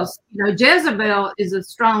 because, you know, Jezebel is a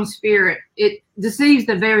strong spirit. It deceives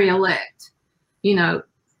the very elect. You know,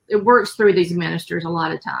 it works through these ministers a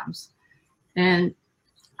lot of times. And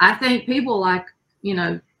I think people like, you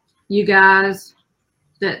know, you guys,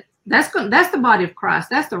 that's the body of Christ.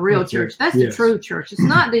 That's the real church. That's the true church. It's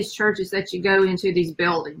not these churches that you go into, these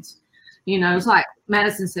buildings. You know, it's like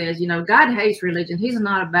Madison says, you know, God hates religion. He's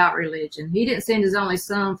not about religion. He didn't send his only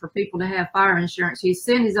son for people to have fire insurance. He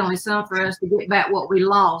sent his only son for us to get back what we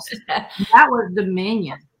lost. That was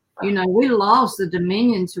dominion. You know, we lost the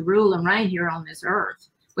dominion to rule and reign here on this earth.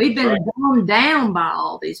 We've been dumbed down by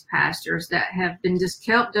all these pastors that have been just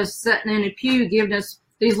kept us sitting in a pew, giving us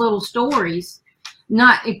these little stories,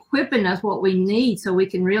 not equipping us what we need so we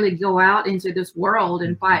can really go out into this world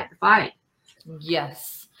and fight the fight.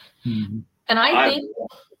 Yes. Mm-hmm. And I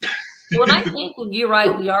think, you're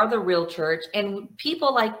right, we are the real church, and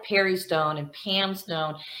people like Perry Stone and Pam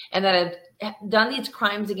Stone, and that have done these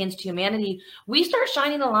crimes against humanity, we start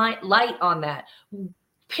shining a light on that.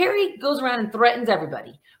 Perry goes around and threatens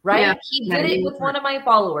everybody, right? Yeah, he did it with one of my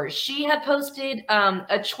followers. She had posted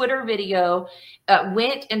a Twitter video,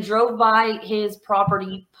 went and drove by his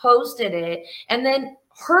property, posted it, and then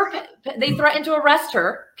they threatened to arrest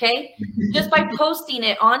her, okay, just by posting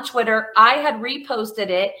it on Twitter. I had reposted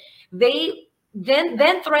it. They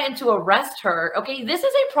then threatened to arrest her. Okay, this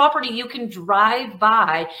is a property you can drive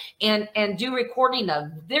by and do recording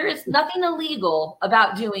of. There is nothing illegal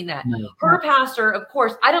about doing that. Her pastor, of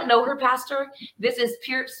course, I don't know her pastor. This is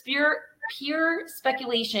pure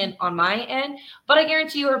speculation on my end, but I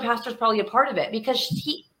guarantee you her pastor's probably a part of it, because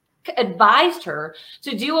he advised her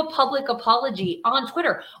to do a public apology on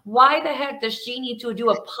Twitter. Why the heck does she need to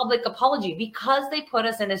do a public apology? Because they put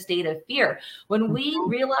us in a state of fear. When we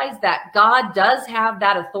realize that God does have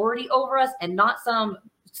that authority over us and not some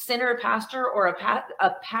sinner pastor or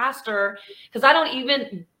a pastor, because I don't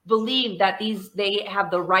even believe that they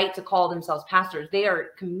have the right to call themselves pastors. They are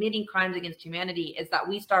committing crimes against humanity. Is that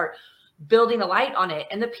we start building a light on it.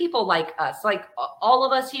 And the people like us, like all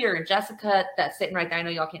of us here, and Jessica that's sitting right there, I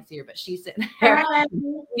know y'all can't see her, but she's sitting there,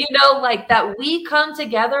 you know, like that we come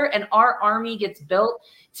together and our army gets built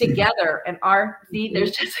together, and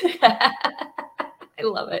there's just, I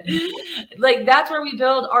love it. Like, that's where we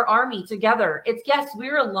build our army together. It's, yes,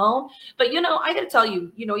 we're alone, but, you know, I got to tell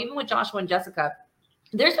you, you know, even with Joshua and Jessica,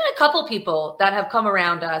 there's been a couple people that have come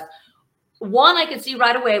around us. One, I could see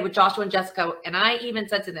right away with Joshua and Jessica, and I even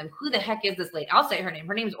said to them, who the heck is this lady? I'll say her name.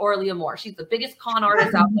 Her name is Aurelia Moore. She's the biggest con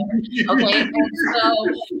artist out there. Okay. And so,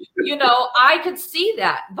 you know, I could see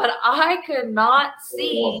that, but I could not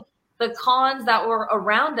see the cons that were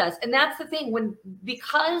around us. And that's the thing,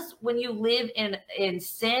 because when you live in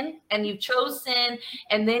sin and you chose sin,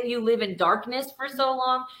 and then you live in darkness for so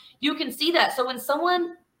long, you can see that. So when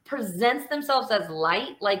someone presents themselves as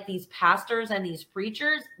light, like these pastors and these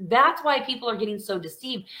preachers, that's why people are getting so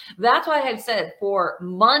deceived. That's why I've said for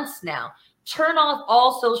months now, turn off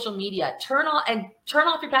all social media, turn off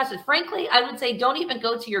your pastors. Frankly, I would say don't even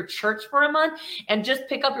go to your church for a month, and just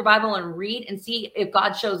pick up your Bible and read and see if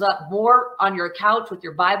God shows up more on your couch with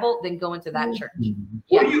your Bible than go into that church.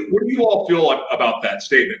 What do you all feel about that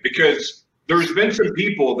statement? Because there's been some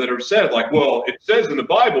people that have said, like, well, it says in the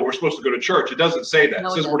Bible we're supposed to go to church. It doesn't say that.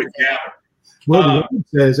 It says we're to gather. Well, the word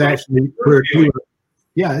says actually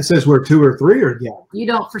it says where two or three are gathered. You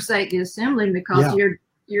don't forsake the assembly, because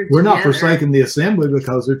We're not together. forsaking the assembly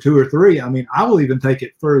because they're 2 or 3. I mean, I will even take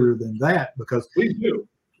it further than that, because Please do.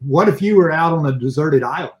 what if you were out on a deserted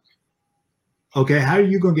island? Okay, how are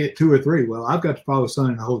you going to get 2 or 3? Well, I've got the Father, Son,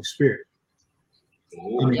 and the Holy Spirit.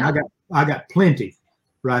 I mean, I got plenty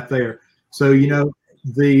right there. So, you know,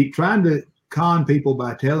 the trying to con people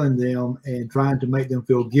by telling them and trying to make them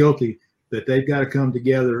feel guilty that they've got to come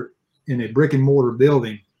together in a brick and mortar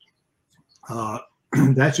building,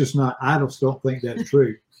 that's just not, I just don't think that's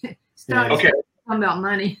true. Stop Okay. talking about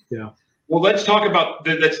money. Yeah. Well, let's talk about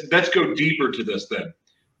let's go deeper to this then,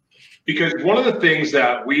 because one of the things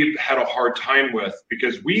that we've had a hard time with,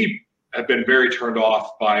 because we have been very turned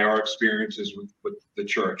off by our experiences with the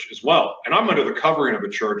church as well, and I'm under the covering of a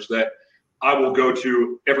church that I will go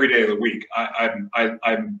to every day of the week.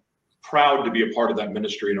 I'm proud to be a part of that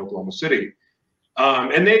ministry in Oklahoma City,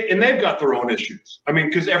 and they've got their own issues. I mean,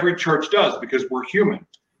 because every church does, because we're human.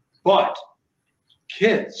 But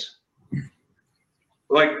kids,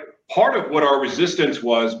 like, part of what our resistance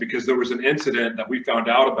was, because there was an incident that we found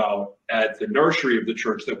out about at the nursery of the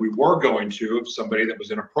church that we were going to, of somebody that was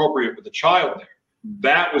inappropriate with a child there.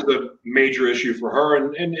 That was a major issue for her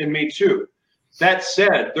and me too. That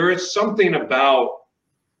said, there is something about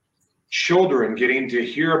children getting to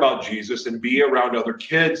hear about Jesus and be around other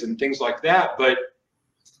kids and things like that. But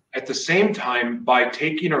at the same time, by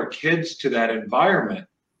taking our kids to that environment,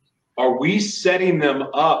 are we setting them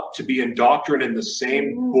up to be indoctrinated in the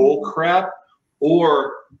same bull crap,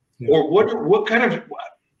 or what kind of,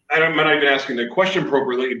 I'm not even asking the question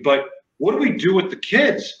appropriately, but what do we do with the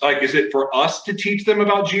kids? Like, is it for us to teach them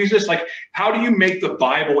about Jesus? Like, how do you make the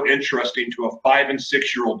Bible interesting to a 5 and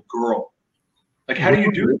 6 year old girl? Like, how do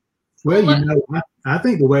you do it? Well, you know, I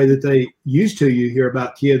think the way that they used to, you hear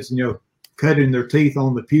about kids, you know, cutting their teeth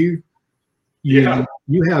on the pew. You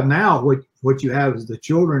have now what you have is the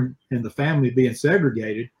children and the family being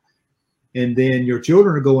segregated, and then your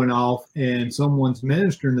children are going off and someone's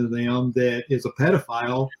ministering to them that is a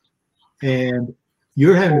pedophile, and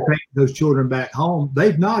you're having to take those children back home.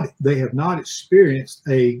 They have not experienced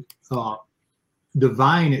a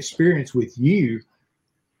divine experience with you.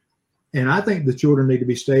 And I think the children need to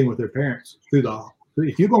be staying with their parents if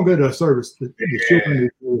you're going to go to a service, the children need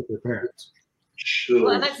to be with their parents. Well,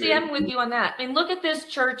 and I'm with you on that. I mean, look at this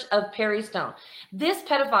church of Perry Stone. This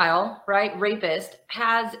pedophile, right, rapist,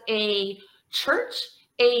 has a church,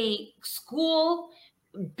 a school,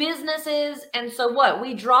 businesses. And so what?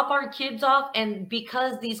 We drop our kids off, and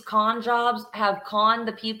because these con jobs have conned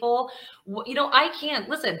the people, you know, I can't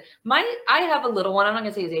listen. I have a little one. I'm not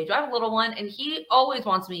gonna say his age. I have a little one, and he always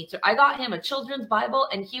wants me to. I got him a children's Bible,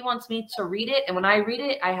 and he wants me to read it. And when I read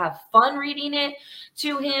it, I have fun reading it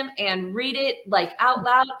to him and read it like out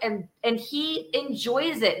loud, and he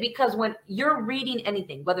enjoys it, because when you're reading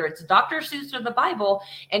anything, whether it's Dr. Seuss or the Bible,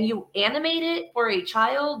 and you animate it for a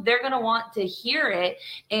child, they're gonna want to hear it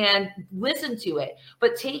and listen to it.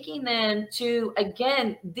 But taking them to,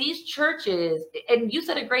 again, these churches, and you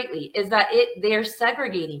said it greatly, is that they're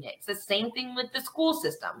segregating it. It's the same thing with the school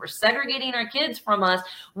system. We're segregating our kids from us.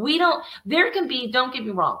 There can be, don't get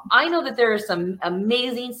me wrong, I know that there are some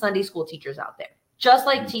amazing Sunday school teachers out there, just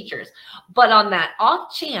like teachers. But on that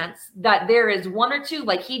off chance that there is 1 or 2,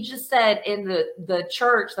 like he just said in the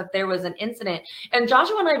church, that there was an incident, and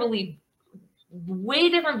Joshua and I believe way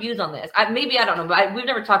different views on this. I don't know, but we've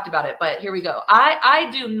never talked about it, but here we go. I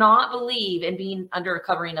do not believe in being under a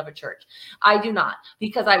covering of a church. I do not,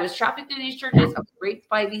 because I was trafficked through these churches. I was raped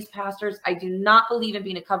by these pastors. I do not believe in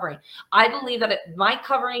being a covering. I believe that my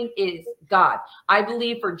covering is God. I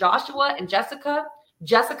believe for Joshua and Jessica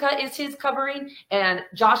is his covering, and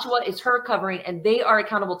Joshua is her covering, and they are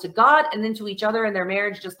accountable to God and then to each other in their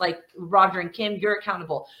marriage, just like Roger and Kim, you're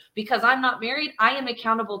accountable. Because I'm not married, I am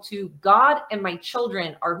accountable to God, and my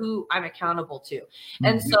children are who I'm accountable to. Mm-hmm.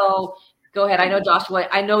 And so, go ahead. I know, Joshua,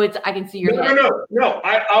 I can see your head. No.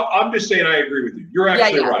 I'm just saying I agree with you. You're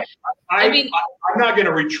actually right. I'm not going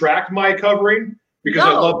to retract my covering, because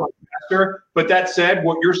I love my pastor. But that said,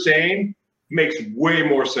 what you're saying makes way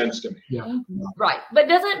more sense to me. Yeah. Right. But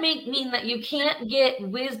doesn't mean that you can't get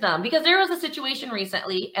wisdom, because there was a situation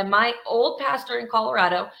recently, and my old pastor in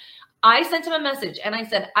Colorado, I sent him a message and I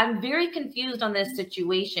said, I'm very confused on this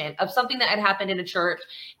situation of something that had happened in a church.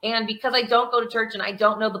 And because I don't go to church and I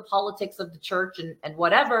don't know the politics of the church and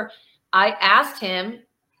whatever, I asked him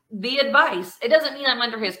the advice. It doesn't mean I'm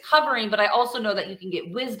under his covering, but I also know that you can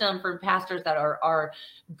get wisdom from pastors that are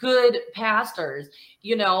good pastors.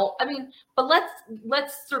 you know, I mean, but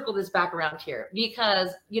let's circle this back around here, because,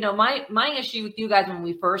 you know, my issue with you guys when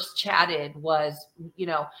we first chatted was, you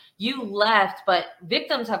know, you left, but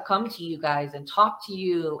victims have come to you guys and talked to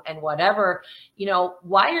you and whatever. You know,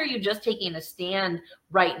 why are you just taking a stand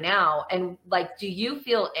right now? And like, do you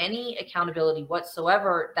feel any accountability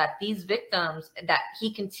whatsoever that these victims that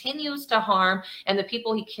he continues to harm and the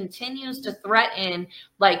people he continues to threaten,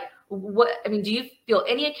 like, what, I mean, do you feel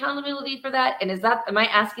any accountability for that? And is that, am I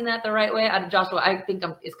asking that the right way? Joshua, I think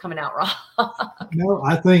it's coming out wrong. No,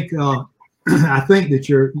 I think I think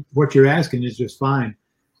that what you're asking is just fine.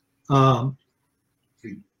 Over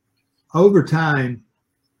time,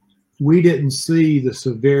 we didn't see the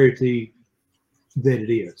severity that it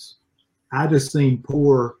is. I just seen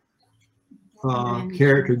poor poor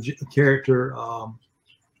judgments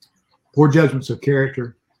of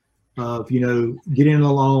character, of, you know, getting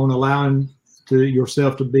alone, allowing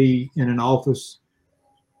yourself to be in an office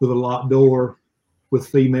with a locked door with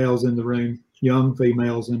females in the room, young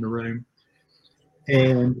females in the room,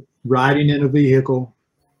 and riding in a vehicle,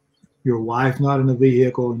 your wife not in a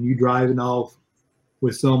vehicle, and you driving off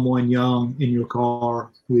with someone young in your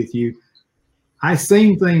car with you. I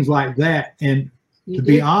seen things like that, and to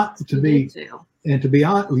be honest,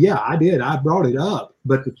 yeah, I did. I brought it up,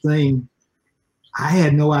 but the thing, I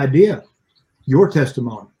had no idea. Your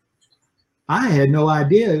testimony, I had no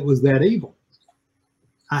idea it was that evil.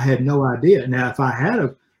 I had no idea. Now, if I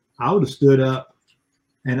had, I would have stood up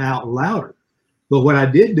and out louder. But what I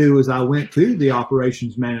did do is I went to the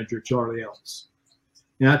operations manager, Charlie Ellis,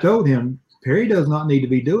 and I told him, Perry does not need to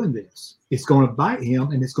be doing this. It's going to bite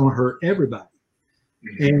him, and it's going to hurt everybody.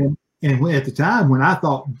 Mm-hmm. And at the time, when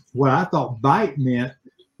what I thought bite meant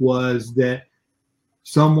was that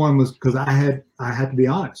someone was, because I had to be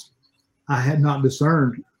honest, I had not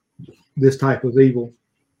discerned this type of evil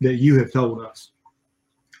that you have told us.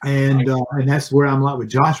 And that's where I'm like with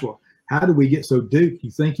Joshua. How do we get so duped? You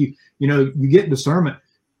think you get discernment.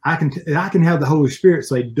 I can have the Holy Spirit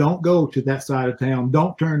say, don't go to that side of town.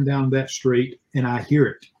 Don't turn down that street. And I hear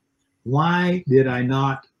it. Why did I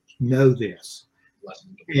not know this?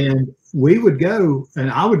 And we would go,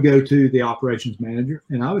 and I would go to the operations manager,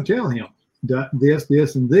 and I would tell him this,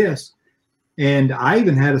 this, and this. And I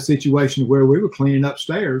even had a situation where we were cleaning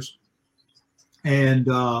upstairs and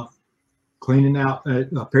cleaning out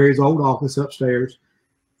Perry's old office upstairs.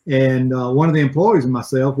 And one of the employees and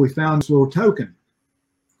myself, we found this little token.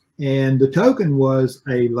 And the token was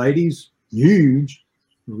a lady's huge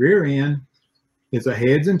rear end. It's a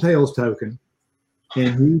heads and tails token,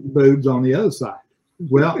 and huge boobs on the other side.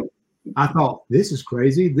 Well, I thought, this is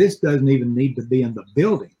crazy. This doesn't even need to be in the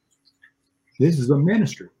building. This is a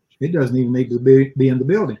ministry. It doesn't even need to be in the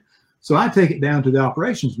building. So I take it down to the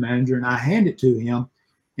operations manager, and I hand it to him,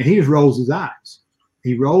 and he just rolls his eyes.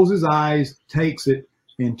 He rolls his eyes, takes it,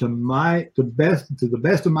 and to the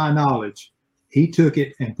best of my knowledge, he took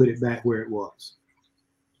it and put it back where it was.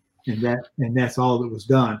 And that's all that was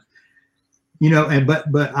done. You know,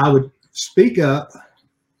 but I would speak up,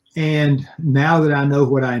 and now that I know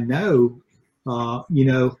what I know, you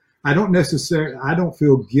know, I don't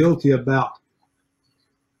feel guilty about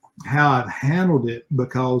how I've handled it,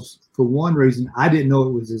 because for one reason, I didn't know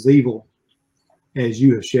it was as evil as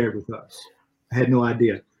you have shared with us. I had no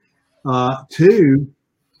idea. Two,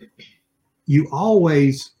 you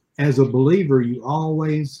always, as a believer, you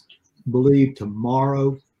always believe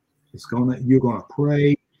tomorrow you're gonna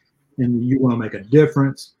pray, and you're gonna make a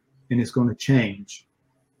difference, and it's gonna change.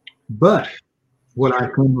 But what I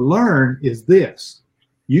come to learn is this: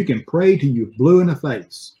 you can pray till you're blue in the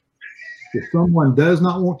face. If someone does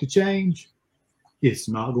not want to change, it's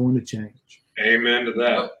not going to change. Amen to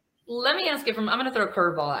that. Well, let me ask you I'm going to throw a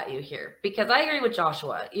curveball at you here, because I agree with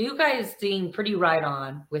Joshua. You guys seem pretty right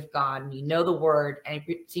on with God, and you know the word, and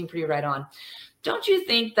you seem pretty right on. Don't you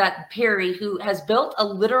think that Perry, who has built a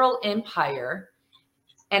literal empire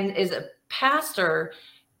and is a pastor,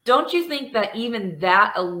 don't you think that even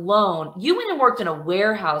that alone, you went and worked in a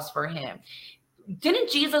warehouse for him? Didn't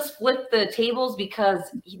Jesus flip the tables because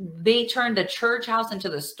they turned the church house into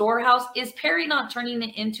the storehouse? Is Perry not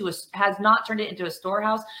has not turned it into a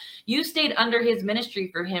storehouse? You stayed under his ministry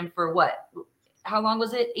for him for what? How long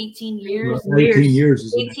was it? 18 years? 18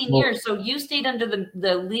 years. 18 years. So you stayed under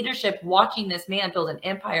the leadership, watching this man build an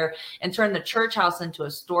empire and turn the church house into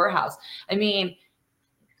a storehouse. I mean,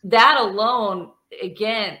 that alone,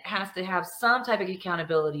 again, has to have some type of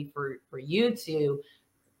accountability for you two.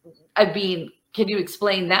 I mean, Can you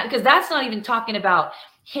explain that? Because that's not even talking about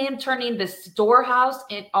him turning the storehouse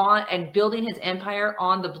on and building his empire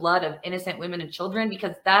on the blood of innocent women and children,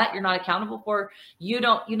 because that you're not accountable for. You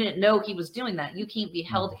didn't know he was doing that. You can't be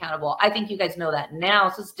held accountable. I think you guys know that now,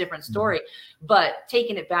 so it's a different story. But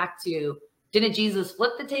taking it back to, didn't Jesus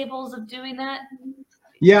flip the tables of doing that?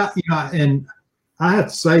 Yeah, and I have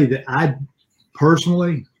to say that I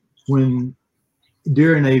personally, when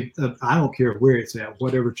during I don't care where it's at,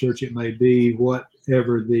 whatever church it may be,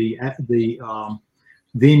 whatever the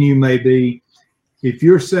venue may be, if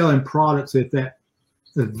you're selling products at that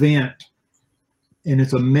event and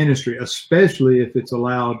it's a ministry, especially if it's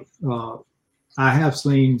allowed, I have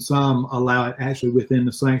seen some allow it actually within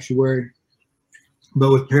the sanctuary,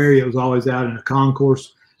 but with Perry, it was always out in a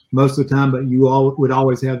concourse most of the time, but you would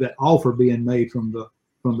always have that offer being made from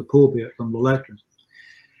the pulpit, from the lectern.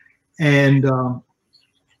 And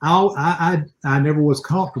I never was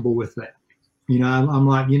comfortable with that. I'm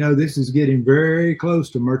like, this is getting very close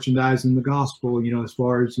to merchandising the gospel, as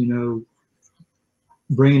far as,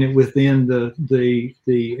 bringing it within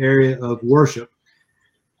the area of worship.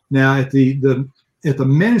 Now at the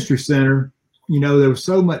ministry center, there was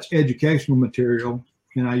so much educational material,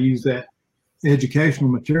 and I use that educational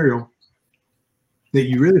material, that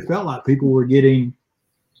you really felt like people were getting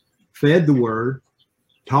fed the word,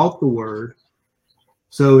 taught the word.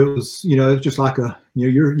 So it was, it's just like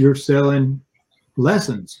you're selling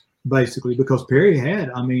lessons basically, because Perry had,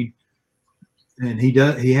 and he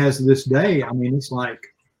has to this day, it's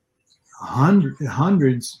like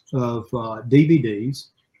hundreds of DVDs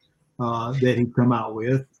that he'd come out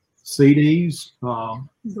with, CDs,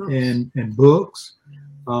 and books.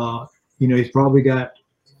 He's probably got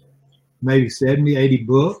maybe 70, 80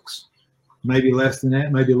 books, maybe less than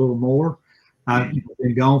that, maybe a little more. I've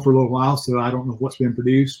been gone for a little while, so I don't know what's been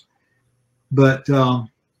produced. But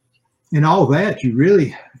in all that, you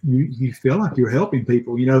really, you feel like you're helping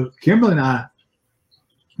people. Kimberly and I,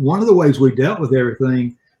 one of the ways we dealt with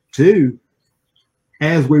everything too,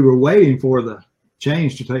 as we were waiting for the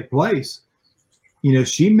change to take place,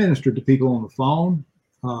 she ministered to people on the phone,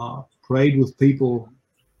 prayed with people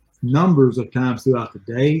numbers of times throughout the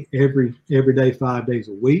day, every day, 5 days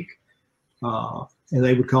a week. And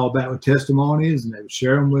they would call back with testimonies, and they would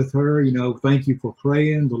share them with her. Thank you for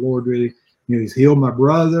praying. The Lord really, he's healed my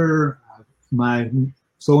brother. My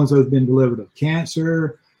so-and-so has been delivered of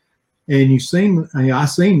cancer. And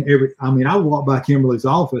I would walk by Kimberly's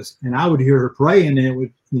office and I would hear her praying, and it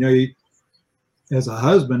would, as a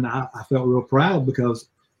husband, I felt real proud because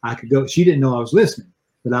I could go, she didn't know I was listening,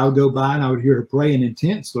 but I would go by and I would hear her praying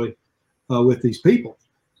intensely with these people.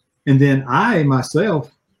 And then I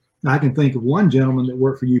can think of one gentleman that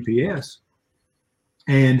worked for UPS,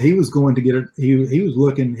 and he was going to get he was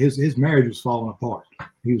looking, his marriage was falling apart.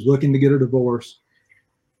 He was looking to get a divorce.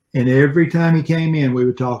 And every time he came in, we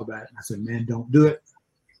would talk about it. I said, man, don't do it.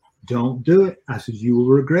 Don't do it. I said, you will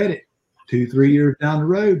regret it. 2-3 years down the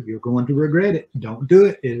road, you're going to regret it. Don't do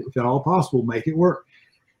it. If at all possible, make it work.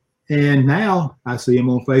 And now I see him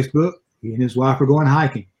on Facebook. He and his wife are going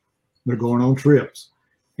hiking. They're going on trips,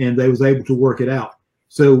 and they was able to work it out.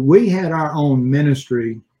 So we had our own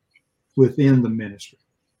ministry within the ministry.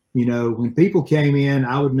 When people came in,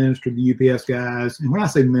 I would minister to the UPS guys. And when I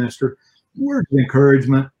say minister, words of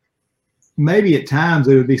encouragement. Maybe at times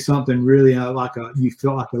it would be something really you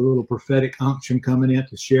felt like a little prophetic unction coming in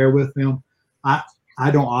to share with them. I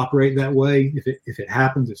don't operate that way. If it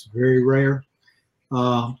happens, it's very rare.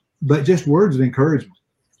 But just words of encouragement,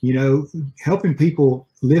 helping people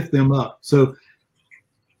lift them up. So,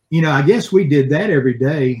 I guess we did that every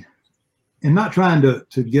day, and not trying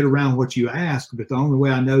to get around what you asked, but the only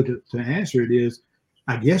way I know to answer it is,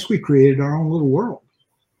 I guess we created our own little world,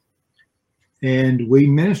 and we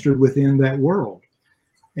ministered within that world.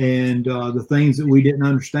 And the things that we didn't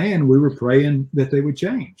understand, we were praying that they would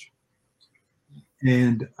change.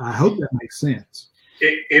 And I hope that makes sense.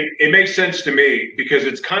 It makes sense to me, because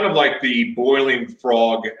it's kind of like the boiling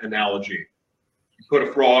frog analogy. You put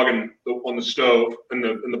a frog on the stove, in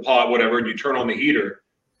the pot, whatever, and you turn on the heater.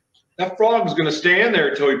 That frog is going to stay in there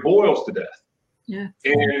until he boils to death. Yeah.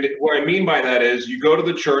 And what I mean by that is, you go to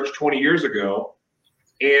the church 20 years ago,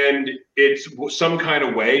 and it's some kind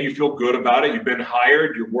of way, you feel good about it. You've been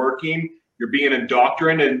hired, you're working, you're being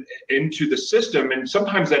indoctrinated into the system. And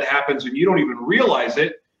sometimes that happens and you don't even realize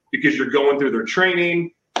it, because you're going through their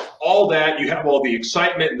training, all that. You have all the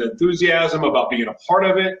excitement and the enthusiasm about being a part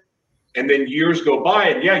of it. And then years go by,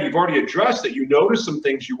 and yeah, you've already addressed that. You notice some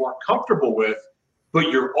things you weren't comfortable with,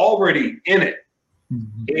 but you're already in it.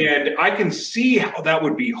 Mm-hmm. And I can see how that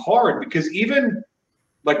would be hard, because even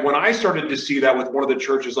like when I started to see that with one of the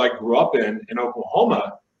churches I grew up in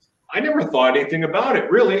Oklahoma, I never thought anything about it,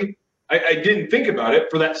 really. I didn't think about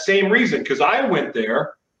it for that same reason, because I went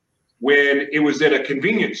there when it was in a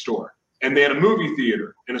convenience store, and then a movie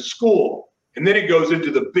theater, and a school, and then it goes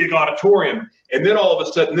into the big auditorium, and then all of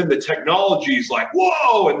a sudden, then the technology is like,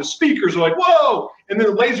 whoa, and the speakers are like, whoa, and then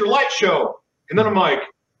the laser light show. And then I'm like,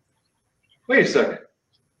 wait a second,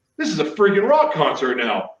 this is a freaking rock concert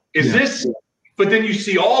now. Is this? But then you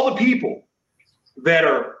see all the people that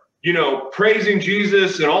are, you know, praising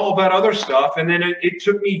Jesus and all of that other stuff. And then it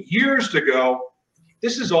took me years to go,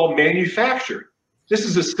 this is all manufactured. This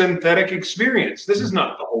is a synthetic experience. This is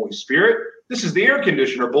not the Holy Spirit. This is the air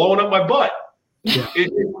conditioner blowing up my butt. Yeah.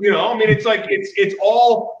 You know, I mean, it's like, it's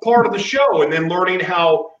all part of the show. And then learning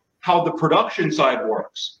how the production side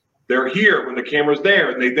works. They're here when the camera's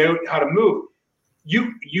there, and they know how to move.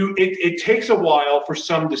 It takes a while for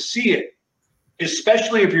some to see it,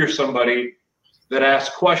 especially if you're somebody that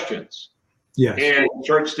asks questions. Yes. And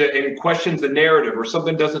starts to questions the narrative, or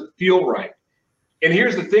something doesn't feel right. And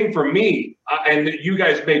here's the thing for me, and you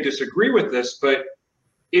guys may disagree with this, but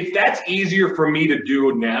if that's easier for me to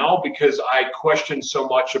do now, because I question so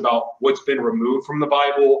much about what's been removed from the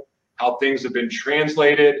Bible, how things have been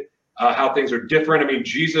translated, how things are different. I mean,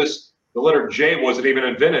 Jesus, the letter J wasn't even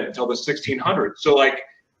invented until the 1600s. So like,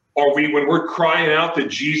 are we, when we're crying out to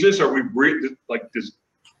Jesus, are we like, does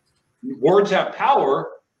words have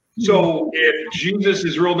power? So if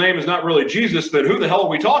Jesus' real name is not really Jesus, then who the hell are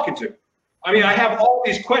we talking to? I mean, I have all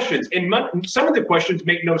these questions, and some of the questions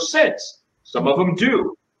make no sense. Some of them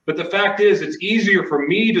do. But the fact is, it's easier for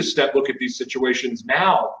me to look at these situations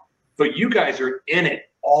now, but you guys are in it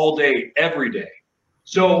all day, every day.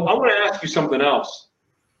 So I want to ask you something else.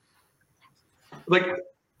 Like,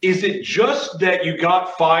 is it just that you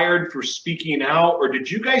got fired for speaking out, or did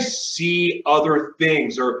you guys see other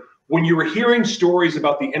things? Or when you were hearing stories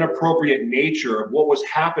about the inappropriate nature of what was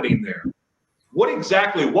happening there, what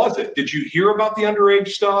exactly was it? Did you hear about the underage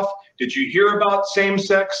stuff? Did you hear about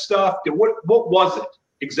same-sex stuff? What was it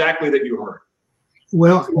exactly that you heard?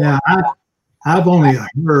 Well, now I've only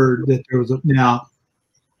heard that there was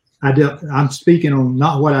I'm speaking on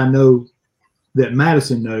not what I know that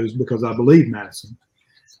Madison knows, because I believe Madison,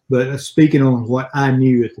 but speaking on what I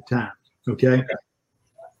knew at the time. Okay.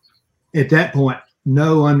 At that point,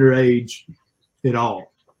 no underage at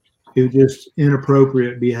all. It was just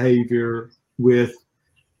inappropriate behavior with,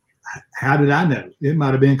 how did I know? It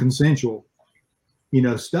might have been consensual, you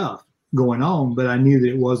know, stuff going on, but I knew that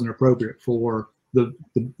it wasn't appropriate for the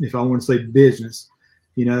if I want to say business,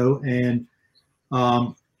 you know. And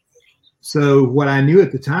so what I knew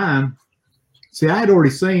at the time, see, I had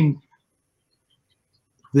already seen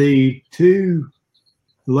the two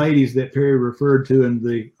ladies that Perry referred to in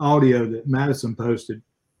the audio that Madison posted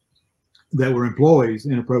that were employees,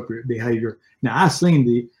 inappropriate behavior. Now I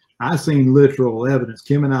seen literal evidence.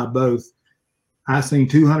 Kim and I both. I seen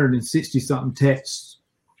 260 something texts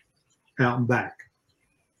out and back.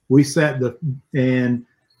 We sat and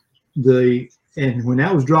when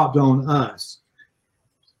that was dropped on us,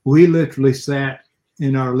 we literally sat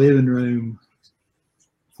in our living room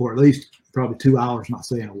for at least probably 2 hours not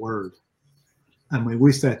saying a word. I mean,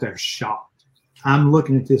 we sat there shocked. I'm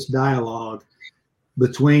looking at this dialogue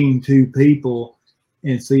between two people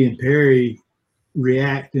and seeing Perry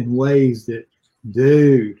react in ways that,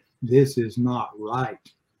 dude, this is not right.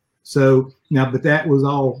 So now, but that was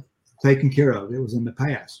all taken care of. It was in the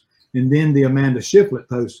past. And then the Amanda Shiflett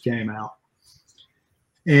post came out,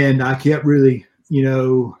 and I kept really, you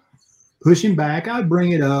know, pushing back. I'd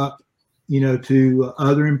bring it up, you know, to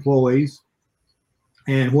other employees.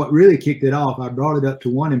 And what really kicked it off, I brought it up to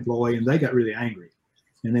one employee, and they got really angry,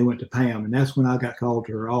 and they went to Pam, and that's when I got called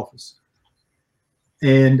to her office.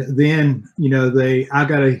 And then, you know, I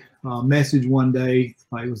got a message one day,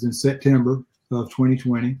 it was in September of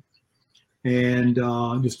 2020, and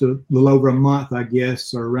just a little over a month, I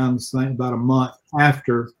guess, or around the same, about a month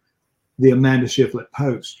after the Amanda Shiflett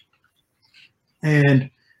post. And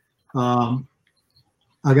I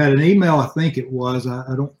got an email, I think it was,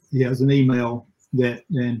 it was an email that,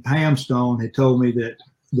 and Pam Stone had told me that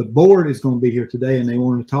the board is going to be here today, and they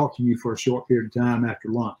wanted to talk to you for a short period of time after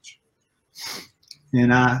lunch.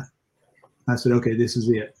 And I said, okay, this is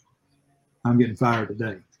it. I'm getting fired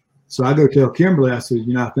today. So I go tell Kimberly, I said,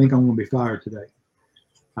 you know, I think I'm going to be fired today.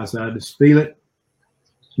 I said, I just feel it,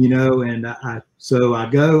 you know, and so I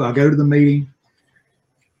go to the meeting,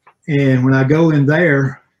 and when I go in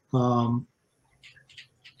there, I'm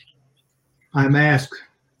asked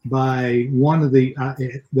by one of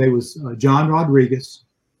there was John Rodriguez,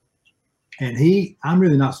 and I'm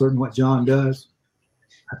really not certain what John does,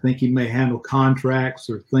 I think he may handle contracts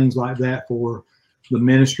or things like that for the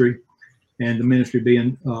ministry, and the ministry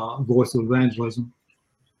being Voice of Evangelism.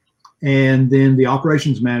 And then the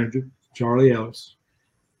operations manager, Charlie Ellis,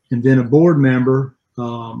 and then a board member,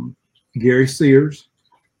 Gary Sears,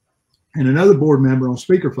 and another board member on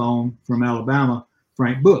speakerphone from Alabama,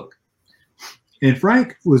 Frank Book. And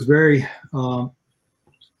Frank was very, he was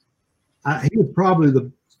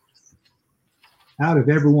probably out of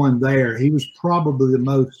everyone there, he was probably the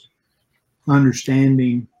most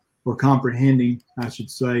understanding or comprehending, I should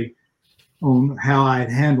say, on how I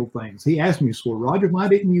had handled things. He asked me, "Well, Roger, why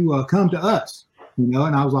didn't you come to us?" And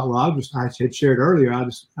I was like, "Well, I had shared earlier, I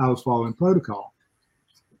was following protocol."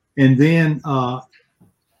 And then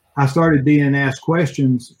I started being asked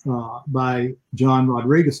questions by John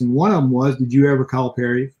Rodriguez, and one of them was, "Did you ever call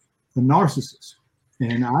Perry a narcissist?"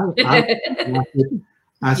 And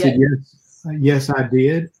I said, yes, I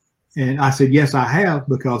did. And I said, "Yes, I have,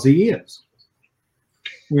 because he is."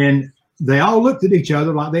 And they all looked at each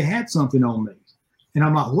other like they had something on me. And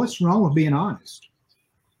I'm like, what's wrong with being honest?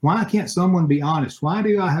 Why can't someone be honest? Why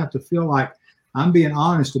do I have to feel like I'm being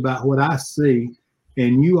honest about what I see,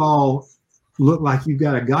 and you all look like you've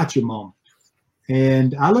got a gotcha moment?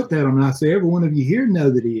 And I looked at him and I said, "Every one of you here know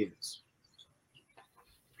that he is."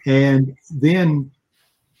 And then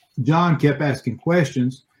John kept asking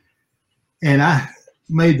questions, and I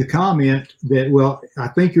made the comment that, "Well, I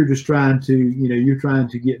think you're just trying to, you're trying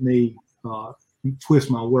to get me,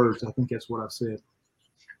 twist my words." I think that's what I said.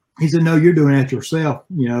 He said, "No, you're doing it yourself,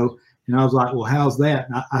 And I was like, "Well, how's that?"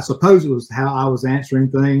 And I suppose it was how I was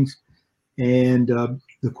answering things and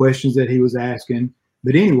the questions that he was asking.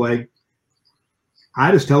 But anyway,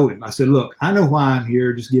 I just told him, I said, "Look, I know why I'm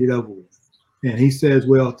here. Just get it over with." And he says,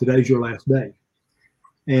 "Well, today's your last day."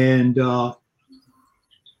 And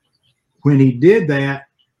when he did that,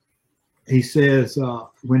 he says,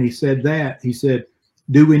 when he said that, he said,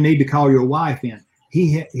 "Do we need to call your wife in?"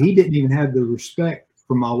 He didn't even have the respect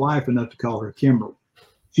for my wife enough to call her Kimberly.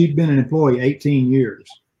 She'd been an employee 18 years.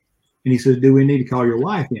 And he says, "Do we need to call your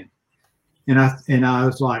wife in?" And I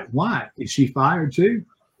was like, "Why? Is she fired too?"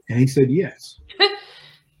 And he said, "Yes."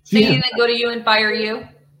 So he didn't go to you and fire you?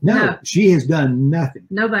 No, she has done nothing.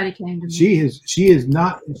 Nobody came to me. She has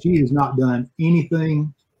not done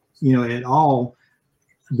anything, at all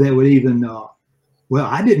that would even, well,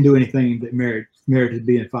 I didn't do anything that merited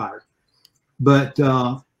being fired. But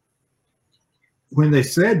when they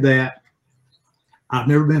said that, I've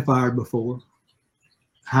never been fired before.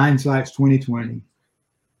 Hindsight's 2020.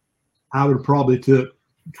 I would have probably took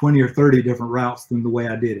 20 or 30 different routes than the way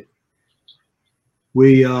I did it.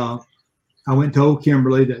 I went and told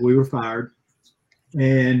Kimberly that we were fired.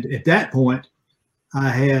 And at that point, I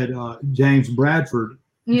had James Bradford,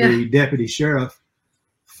 the deputy sheriff,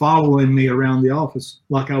 following me around the office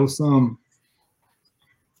like I was some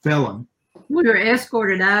felon. We were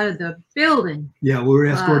escorted out of the building. Yeah, we were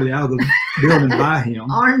escorted out of the building by him.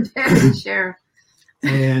 Armed deputy sheriff.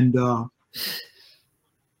 And,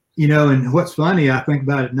 and what's funny, I think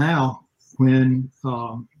about it now, when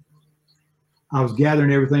I was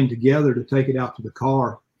gathering everything together to take it out to the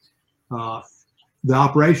car, the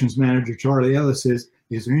operations manager, Charlie Ellis, says,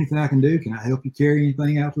 "Is there anything I can do? Can I help you carry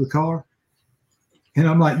anything out to the car?" And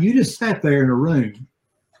I'm like, "You just sat there in a room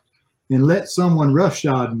and let someone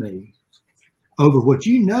roughshod me over what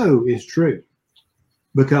is true."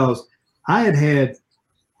 Because I had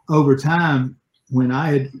over time, when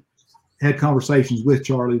I had conversations with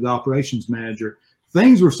Charlie, the operations manager,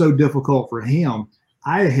 things were so difficult for him.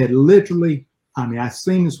 I had literally, I've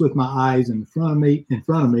seen this with my eyes in front of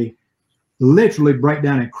me, literally break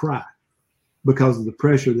down and cry because of the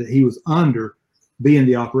pressure that he was under being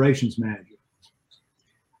the operations manager.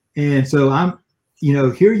 And so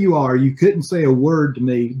here you are, you couldn't say a word to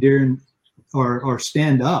me during or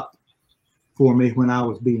stand up for me when I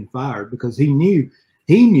was being fired, because he knew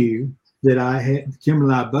that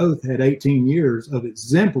Kimberly and I both had 18 years of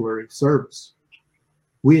exemplary service.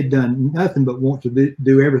 We had done nothing but want to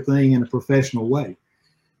do everything in a professional way,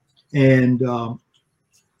 and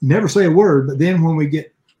never say a word. But then when we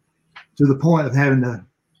get to the point of having to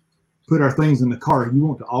put our things in the car, you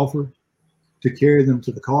want to offer to carry them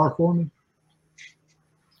to the car for me?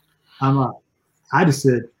 I just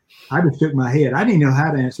shook my head. I didn't know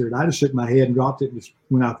how to answer it. I just shook my head and dropped it and just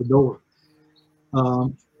went out the door.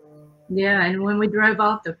 Yeah, and when we drove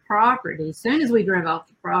off the property, as soon as we drove off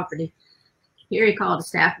the property, Harry called a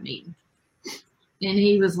staff meeting. And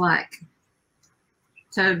he was like,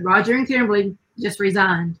 "So Roger and Kimberly just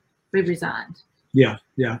resigned. We resigned." Yeah.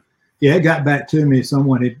 It got back to me.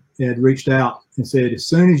 Someone had reached out and said, "As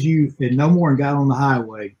soon as you had no more and got on the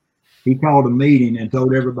highway, he called a meeting and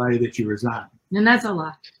told everybody that you resigned. And that's a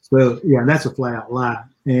lie. So yeah, that's a flat out lie.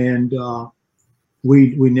 And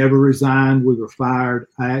we never resigned. We were fired.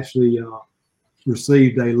 I actually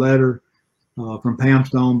received a letter from Pam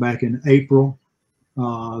Stone back in April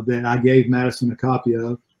that I gave Madison a copy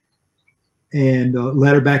of, and a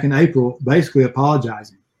letter back in April basically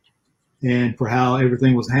apologizing and for how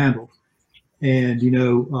everything was handled. And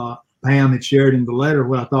Pam had shared in the letter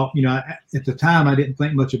what I thought. At the time I didn't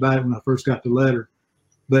think much about it when I first got the letter,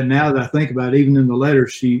 but now that I think about it, even in the letter,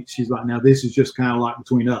 she's like, now this is just kind of like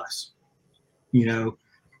between us.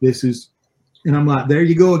 This is, and I'm like, there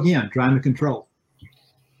you go again, trying to control.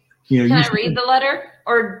 Can I read the letter?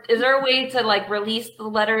 Or is there a way to like release the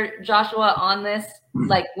letter, Joshua, on this?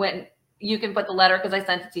 Like when you can put the letter, because I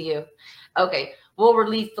sent it to you. Okay, we'll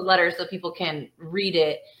release the letter so people can read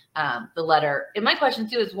it, the letter. And my question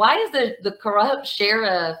too is, why is the corrupt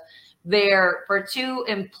sheriff there for 2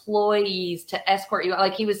 employees to escort you?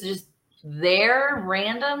 Like he was just there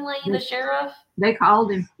randomly, the sheriff? They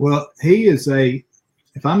called him. Well, he is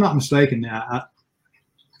if I'm not mistaken now,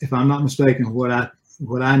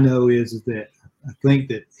 what I know is that I think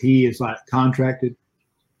that he is like contracted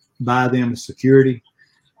by them as security,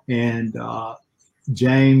 and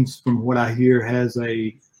James, from what I hear,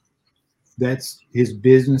 that's his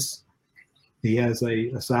business. He has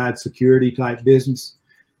a side security type business,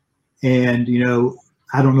 and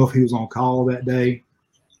I don't know if he was on call that day.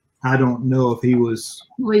 I don't know if he was.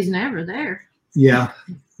 Well, he's never there. Yeah.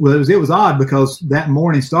 Well, it was odd because that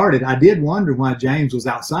morning started. I did wonder why James was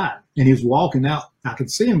outside, and he was walking out. I could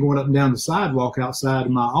see him going up and down the sidewalk outside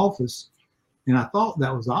of my office, and I thought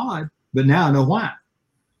that was odd. But now I know why.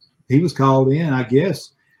 He was called in, I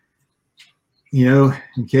guess, in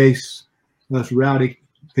case us rowdy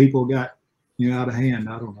people got out of hand.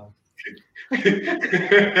 I don't know.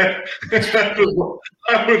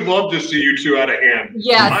 I would love to see you two out of hand.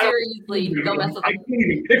 Yeah, seriously, don't mess with I can't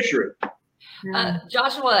even picture it.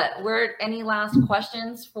 Joshua, any last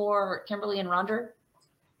questions for Kimberly and Roger?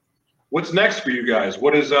 What's next for you guys?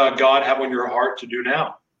 What does God have on your heart to do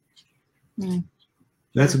now?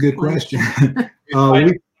 That's a good question.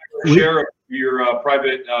 Share of your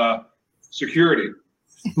private security.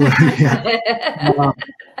 Well, yeah.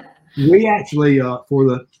 We actually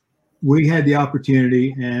we had the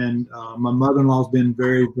opportunity, and my mother-in-law's been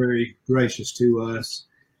very, very gracious to us,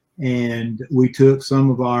 and we took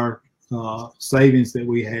some of our savings that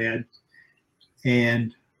we had,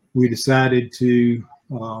 and we decided to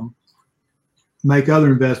make other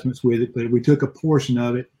investments with it, but we took a portion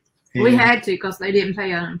of it. We had to, because they didn't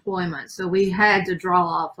pay unemployment, so we had to draw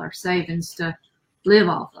off our savings to live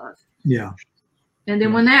off of. Yeah. And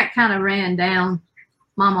then when that kind of ran down,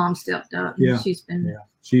 my mom stepped up. And she's been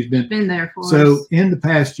there for us. So in the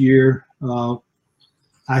past year,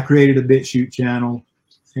 I created a BitChute channel,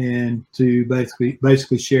 and to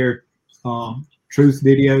basically share truth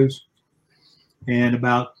videos and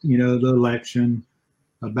about the election,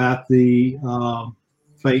 about the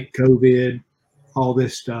fake COVID, all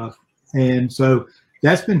this stuff. And so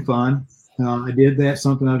that's been fun. I did that,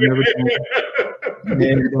 something I've never done.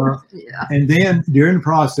 And then during the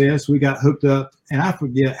process, we got hooked up, and I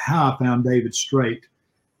forget how I found David Straight,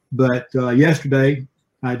 but yesterday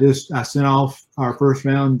I sent off our first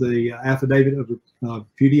round, the affidavit of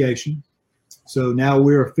repudiation. So now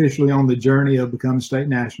we're officially on the journey of becoming state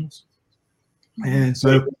nationals. And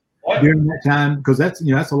so during that time, because that's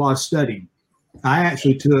a lot of studying, I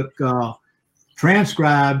actually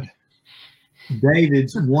transcribed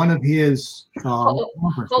David's one of his hold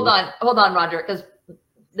on, Roger, because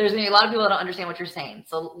there's gonna be a lot of people that don't understand what you're saying.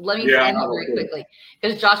 So let me explain it very quickly,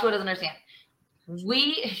 because Joshua doesn't understand.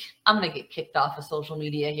 I'm gonna get kicked off of social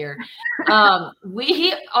media here. When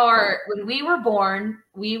we were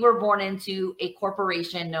born into a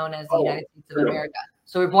corporation known as the United States of America.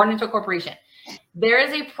 So we're born into a corporation. There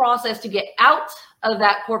is a process to get out of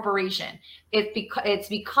that corporation. It's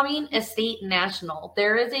becoming a state national.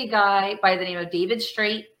 There is a guy by the name of David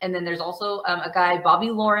Straight, and then there's also a guy,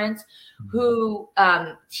 Bobby Lawrence, who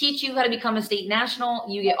teach you how to become a state national.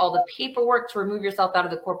 You get all the paperwork to remove yourself out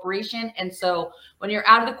of the corporation. And so when you're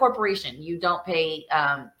out of the corporation, you don't pay.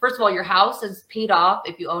 First of all, your house is paid off.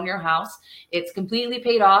 If you own your house, it's completely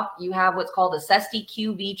paid off. You have what's called a SESTI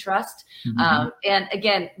QB trust. And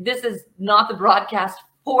again, this is not the broadcast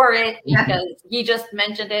for it because he just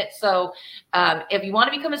mentioned it. So if you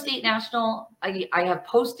want to become a state national, I have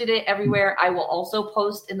posted it everywhere. I will also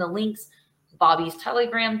post in the links Bobby's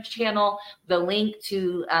Telegram channel, the link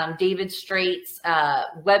to David Straight's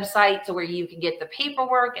website, to where you can get the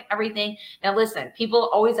paperwork and everything. Now, listen,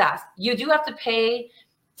 people always ask, you do have to pay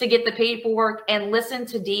to get the paperwork and listen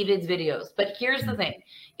to David's videos. But here's the thing.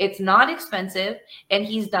 It's not expensive, and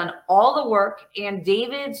he's done all the work. And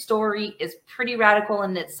David's story is pretty radical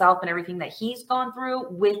in itself and everything that he's gone through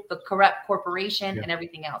with the corrupt corporation and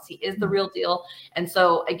everything else. He is the real deal. And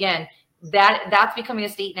so, again, that's becoming a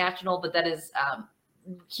state national, but that is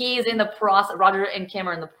he is in the process. Roger and Kim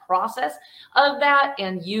are in the process of that,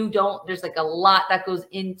 and there's like a lot that goes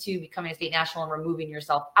into becoming a state national and removing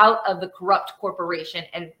yourself out of the corrupt corporation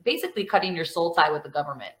and basically cutting your soul tie with the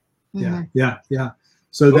government. Yeah, yeah.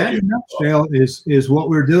 So that in a nutshell is what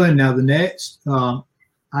we're doing now. The next,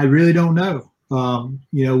 I really don't know.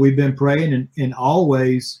 You know, we've been praying and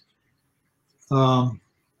always, always,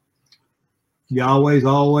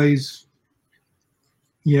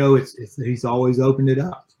 you know, he's always opened it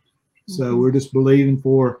up. So we're just believing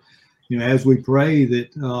for, you know, as we pray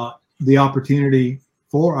that the opportunity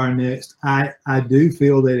for our next, I do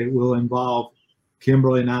feel that it will involve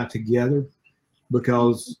Kimberly and I together,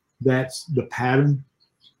 because that's the pattern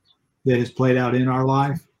that has played out in our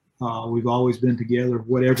life. We've always been together,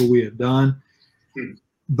 whatever we have done.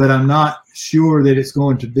 But I'm not sure that it's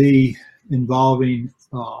going to be involving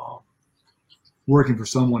working for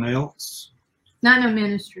someone else. Not in a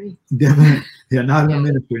ministry. Definitely, yeah, not in a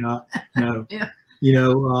ministry, no. You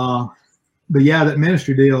know, but yeah, that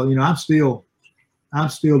ministry deal, you know, I'm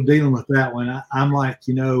still dealing with that one. I'm like,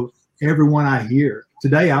 you know, everyone I hear.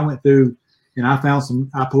 Today I went through and I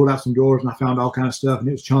pulled out some drawers and I found all kinds of stuff, and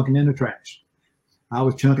it was chunking in the trash. I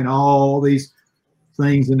was chunking all these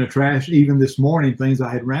things in the trash, even this morning, things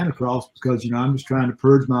I had ran across, because, you know, I'm just trying to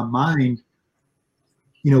purge my mind.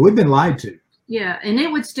 You know, we've been lied to. Yeah, and it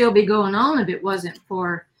would still be going on if it wasn't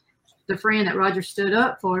for the friend that Roger stood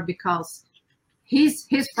up for, because his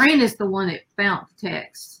friend is the one that found the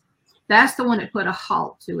text. That's the one that put a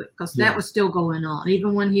halt to it, because that was still going on.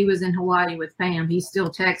 Even when he was in Hawaii with Pam, he's still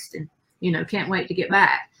texting, you know, can't wait to get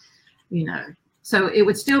back, you know. So it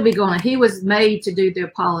would still be going on. He was made to do the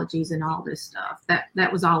apologies and all this stuff.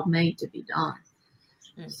 That was all made to be done.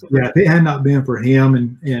 So, yeah, if it had not been for him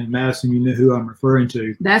and Madison, you know who I'm referring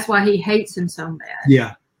to. That's why he hates him so bad.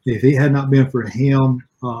 Yeah, if it had not been for him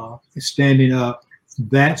standing up,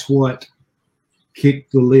 that's what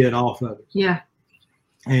kicked the lid off of it. Yeah.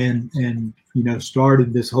 And you know,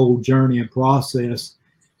 started this whole journey and process.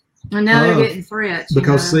 And now they're getting threats.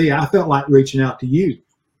 Because see, I felt like reaching out to you.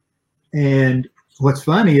 And what's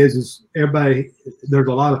funny is everybody, there's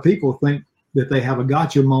a lot of people think that they have a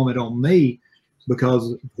gotcha moment on me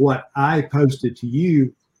because of what I posted to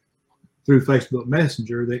you through Facebook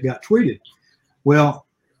Messenger that got tweeted. Well,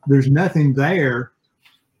 there's nothing there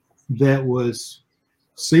that was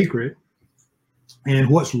secret. And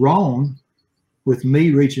what's wrong with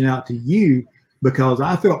me reaching out to you, because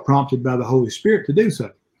I felt prompted by the Holy Spirit to do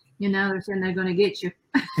so. You know, they're saying they're going to get you.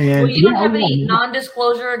 And well, you don't have any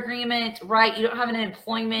non-disclosure agreement, right? You don't have an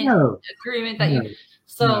employment agreement that you.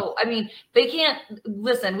 So, I mean, they can't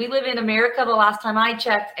listen. We live in America the last time I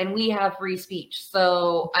checked, and we have free speech.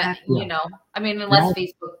 So, you know, I mean, unless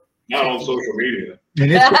Facebook. Not on social media.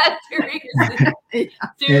 And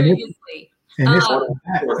seriously. And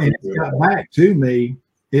it's got back to me.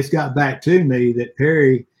 It's got back to me that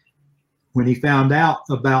Perry, when he found out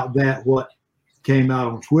about that, what came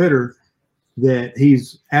out on Twitter, that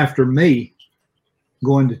he's after me,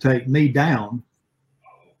 going to take me down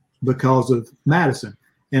because of Madison.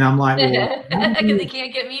 And I'm like, well, because they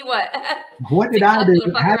can't get me what? What did I do?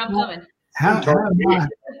 How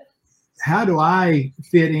do I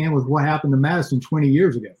fit in with what happened to Madison 20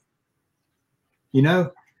 years ago? You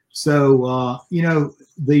know, so you know,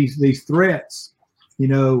 these threats, you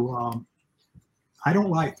know, I don't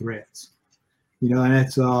like threats, you know, and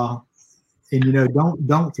it's and you know,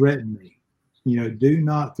 don't threaten me, you know, do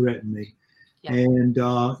not threaten me. Yeah. And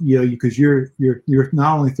you know, because you're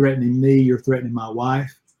not only threatening me, you're threatening my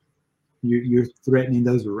wife. You're threatening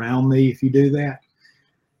those around me if you do that.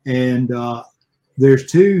 And there's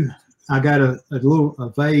two. I got a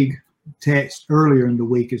vague text earlier in the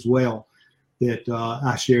week as well that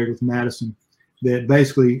I shared with Madison that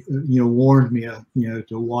basically, you know, warned me, you know,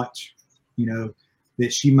 to watch, you know,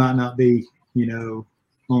 that she might not be, you know,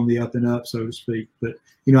 on the up and up, so to speak. But,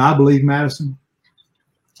 you know, I believe Madison,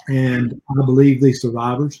 and I believe these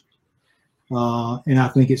survivors. And I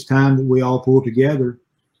think it's time that we all pull together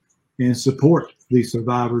and support these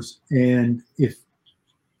survivors. And if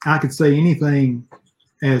I could say anything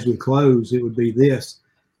as we close, it would be this,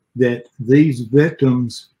 that these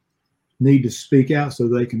victims need to speak out so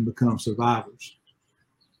they can become survivors.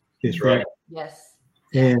 That's right. Yes.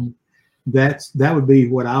 And that would be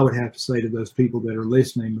what I would have to say to those people that are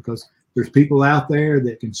listening, because there's people out there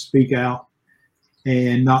that can speak out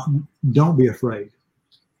and don't be afraid.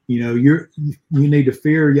 You know, you need to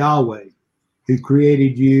fear Yahweh, who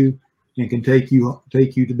created you and can take you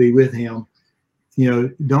to be with him. You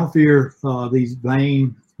know, don't fear these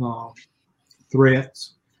vain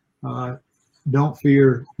threats. Don't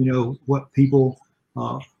fear, you know, what people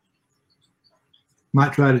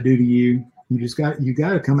might try to do to you. You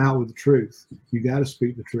got to come out with the truth. You got to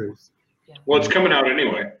speak the truth. Well, it's coming out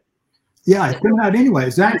anyway. Yeah, it's coming out anyway.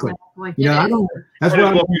 Exactly. You know, that's what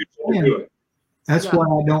I don't understand. That's what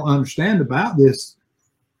I don't understand about this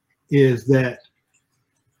is that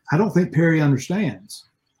I don't think Perry understands,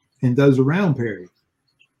 and those around Perry.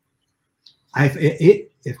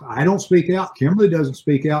 If I don't speak out, Kimberly doesn't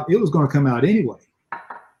speak out, it was going to come out anyway.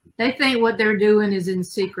 They think what they're doing is in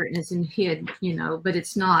secret and it's in hidden, you know, but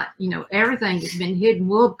it's not. You know, everything that's been hidden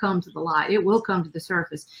will come to the light. It will come to the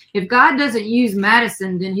surface. If God doesn't use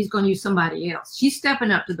Madison, then he's going to use somebody else. She's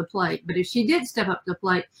stepping up to the plate. But if she did step up to the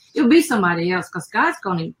plate, it'll be somebody else, because God's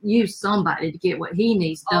going to use somebody to get what he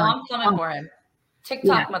needs done. Oh, I'm coming for him.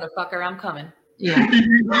 TikTok, motherfucker, I'm coming. Yeah.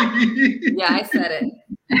 Yeah, I said it.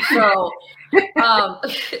 So,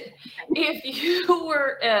 if you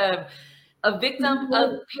were a victim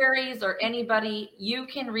of Perry's or anybody, you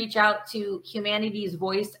can reach out to Humanity's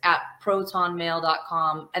Voice at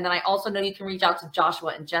protonmail.com. And then I also know you can reach out to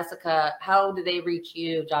Joshua and Jessica. How do they reach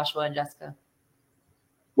you, Joshua and Jessica?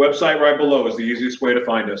 Website right below is the easiest way to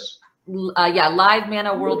find us.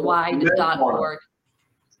 LiveManaWorldwide.org.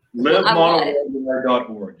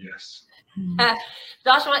 LiveManaWorldwide.org, yes.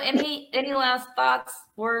 Joshua, any last thoughts,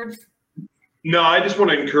 words? No, I just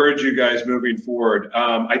want to encourage you guys moving forward.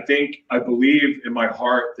 I believe in my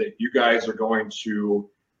heart that you guys are going to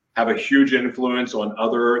have a huge influence on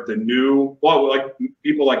like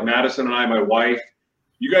people like Madison and I, my wife.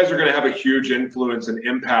 You guys are going to have a huge influence and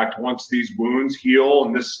impact once these wounds heal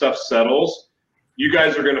and this stuff settles. You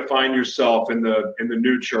guys are going to find yourself in the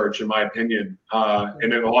new church, in my opinion,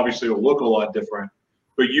 and it obviously will look a lot different.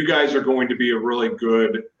 But you guys are going to be a really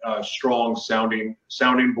good, strong sounding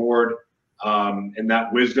board. And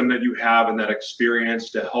that wisdom that you have and that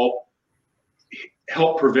experience to help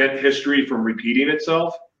prevent history from repeating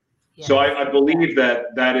itself. Yeah. So I believe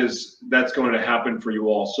that's going to happen for you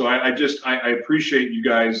all. So I appreciate you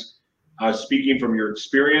guys speaking from your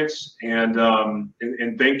experience, and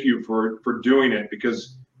thank you for doing it,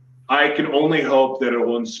 because I can only hope that it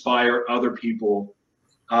will inspire other people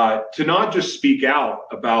to not just speak out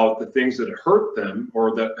about the things that hurt them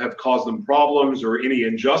or that have caused them problems or any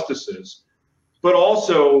injustices, but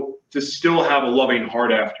also to still have a loving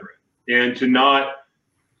heart after it, and to not,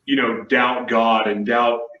 doubt God and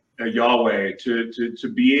doubt Yahweh,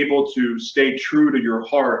 to be able to stay true to your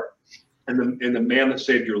heart and the man that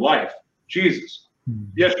saved your life, Jesus,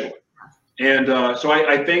 Yeshua. And so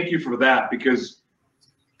I thank you for that, because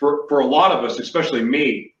for a lot of us, especially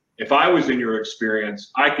me, if I was in your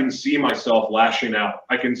experience, I can see myself lashing out.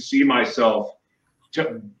 I can see myself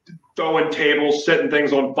throwing tables, setting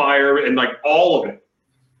things on fire, and like all of it.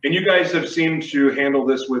 And you guys have seemed to handle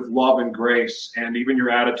this with love and grace, and even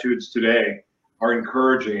your attitudes today are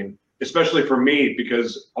encouraging, especially for me,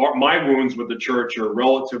 because my wounds with the church are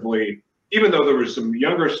relatively, even though there was some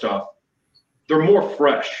younger stuff, they're more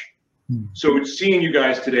fresh. So seeing you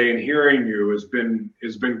guys today and hearing you has been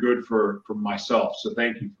good for myself. So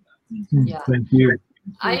thank you for that. Yeah. Thank you.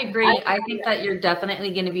 I agree. I think that you're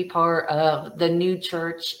definitely going to be part of the new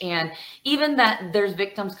church, and even that there's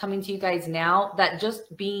victims coming to you guys now, that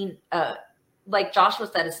just being like Joshua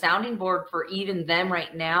said, a sounding board for even them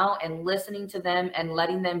right now, and listening to them and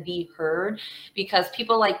letting them be heard, because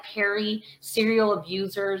people like Perry, serial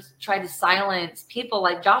abusers, try to silence people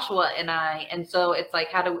like Joshua and I. And so it's like,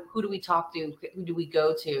 who do we talk to? Who do we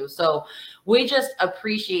go to? So we just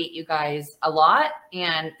appreciate you guys a lot.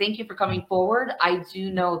 And thank you for coming forward. I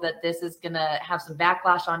do know that this is going to have some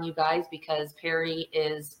backlash on you guys, because Perry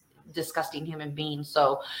is disgusting human being.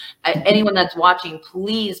 So anyone that's watching,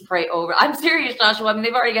 please pray over. I'm serious, Joshua. I mean,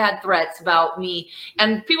 they've already had threats about me,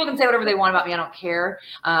 and people can say whatever they want about me. I don't care.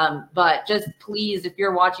 But just please, if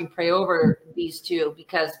you're watching, pray over these two,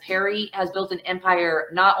 because Perry has built an empire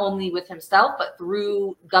not only with himself, but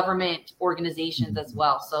through government organizations as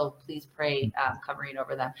well. So please pray covering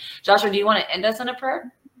over them. Joshua, do you want to end us in a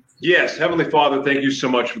prayer? Yes. Heavenly Father, thank you so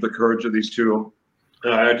much for the courage of these two.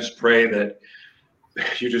 I just pray that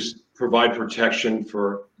you just provide protection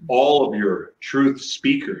for all of your truth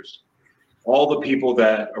speakers, all the people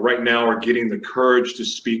that right now are getting the courage to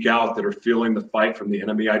speak out, that are feeling the fight from the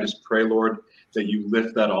enemy. I just pray, Lord, that you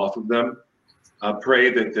lift that off of them.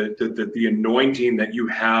 Pray that the anointing that you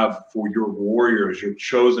have for your warriors, your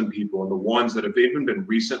chosen people, and the ones that have even been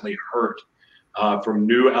recently hurt from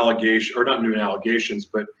new allegations, or not new allegations,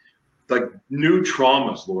 but like new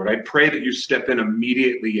traumas, Lord. I pray that you step in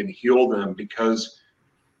immediately and heal them, because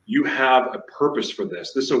you have a purpose for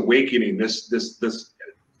this awakening,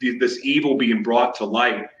 this evil being brought to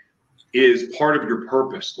light is part of your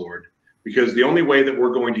purpose, Lord, because the only way that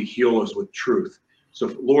we're going to heal is with truth.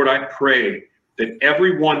 So, Lord, I pray that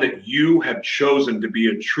everyone that you have chosen to be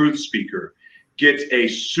a truth speaker gets a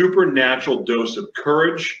supernatural dose of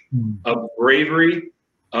courage, of bravery,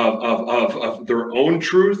 of their own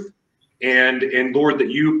truth, and Lord, that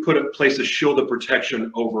you place a shield of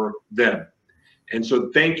protection over them. And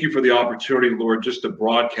so thank you for the opportunity, Lord, just to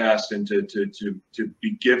broadcast and to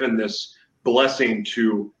be given this blessing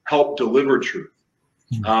to help deliver truth.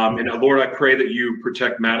 And Lord, I pray that you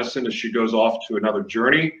protect Madison as she goes off to another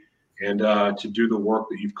journey and to do the work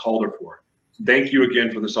that you've called her for. Thank you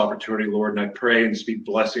again for this opportunity, Lord. And I pray and speak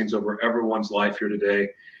blessings over everyone's life here today.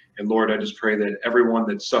 And Lord, I just pray that everyone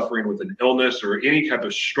that's suffering with an illness or any type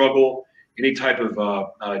of struggle, any type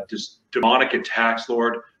of just demonic attacks,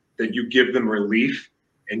 Lord, that you give them relief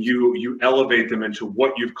and you elevate them into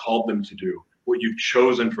what you've called them to do, what you've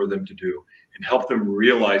chosen for them to do, and help them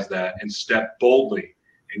realize that and step boldly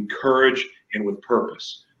in courage and with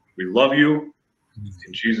purpose. We love you.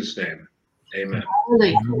 In Jesus' name, amen.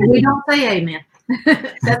 We don't say amen.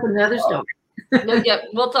 That's another story. Yeah,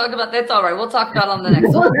 we'll talk about that's all right. We'll talk about it on the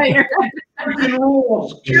next one.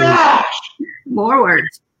 Gosh! More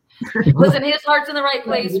words. Listen, his heart's in the right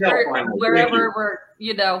place wherever we're,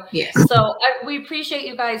 Yes. So we appreciate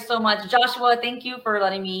you guys so much. Joshua, thank you for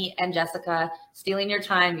letting me and Jessica stealing your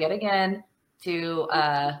time yet again to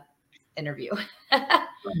interview.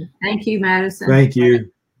 Thank you, Madison. Thank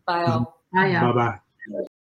you. Bye all. Bye. Bye-bye.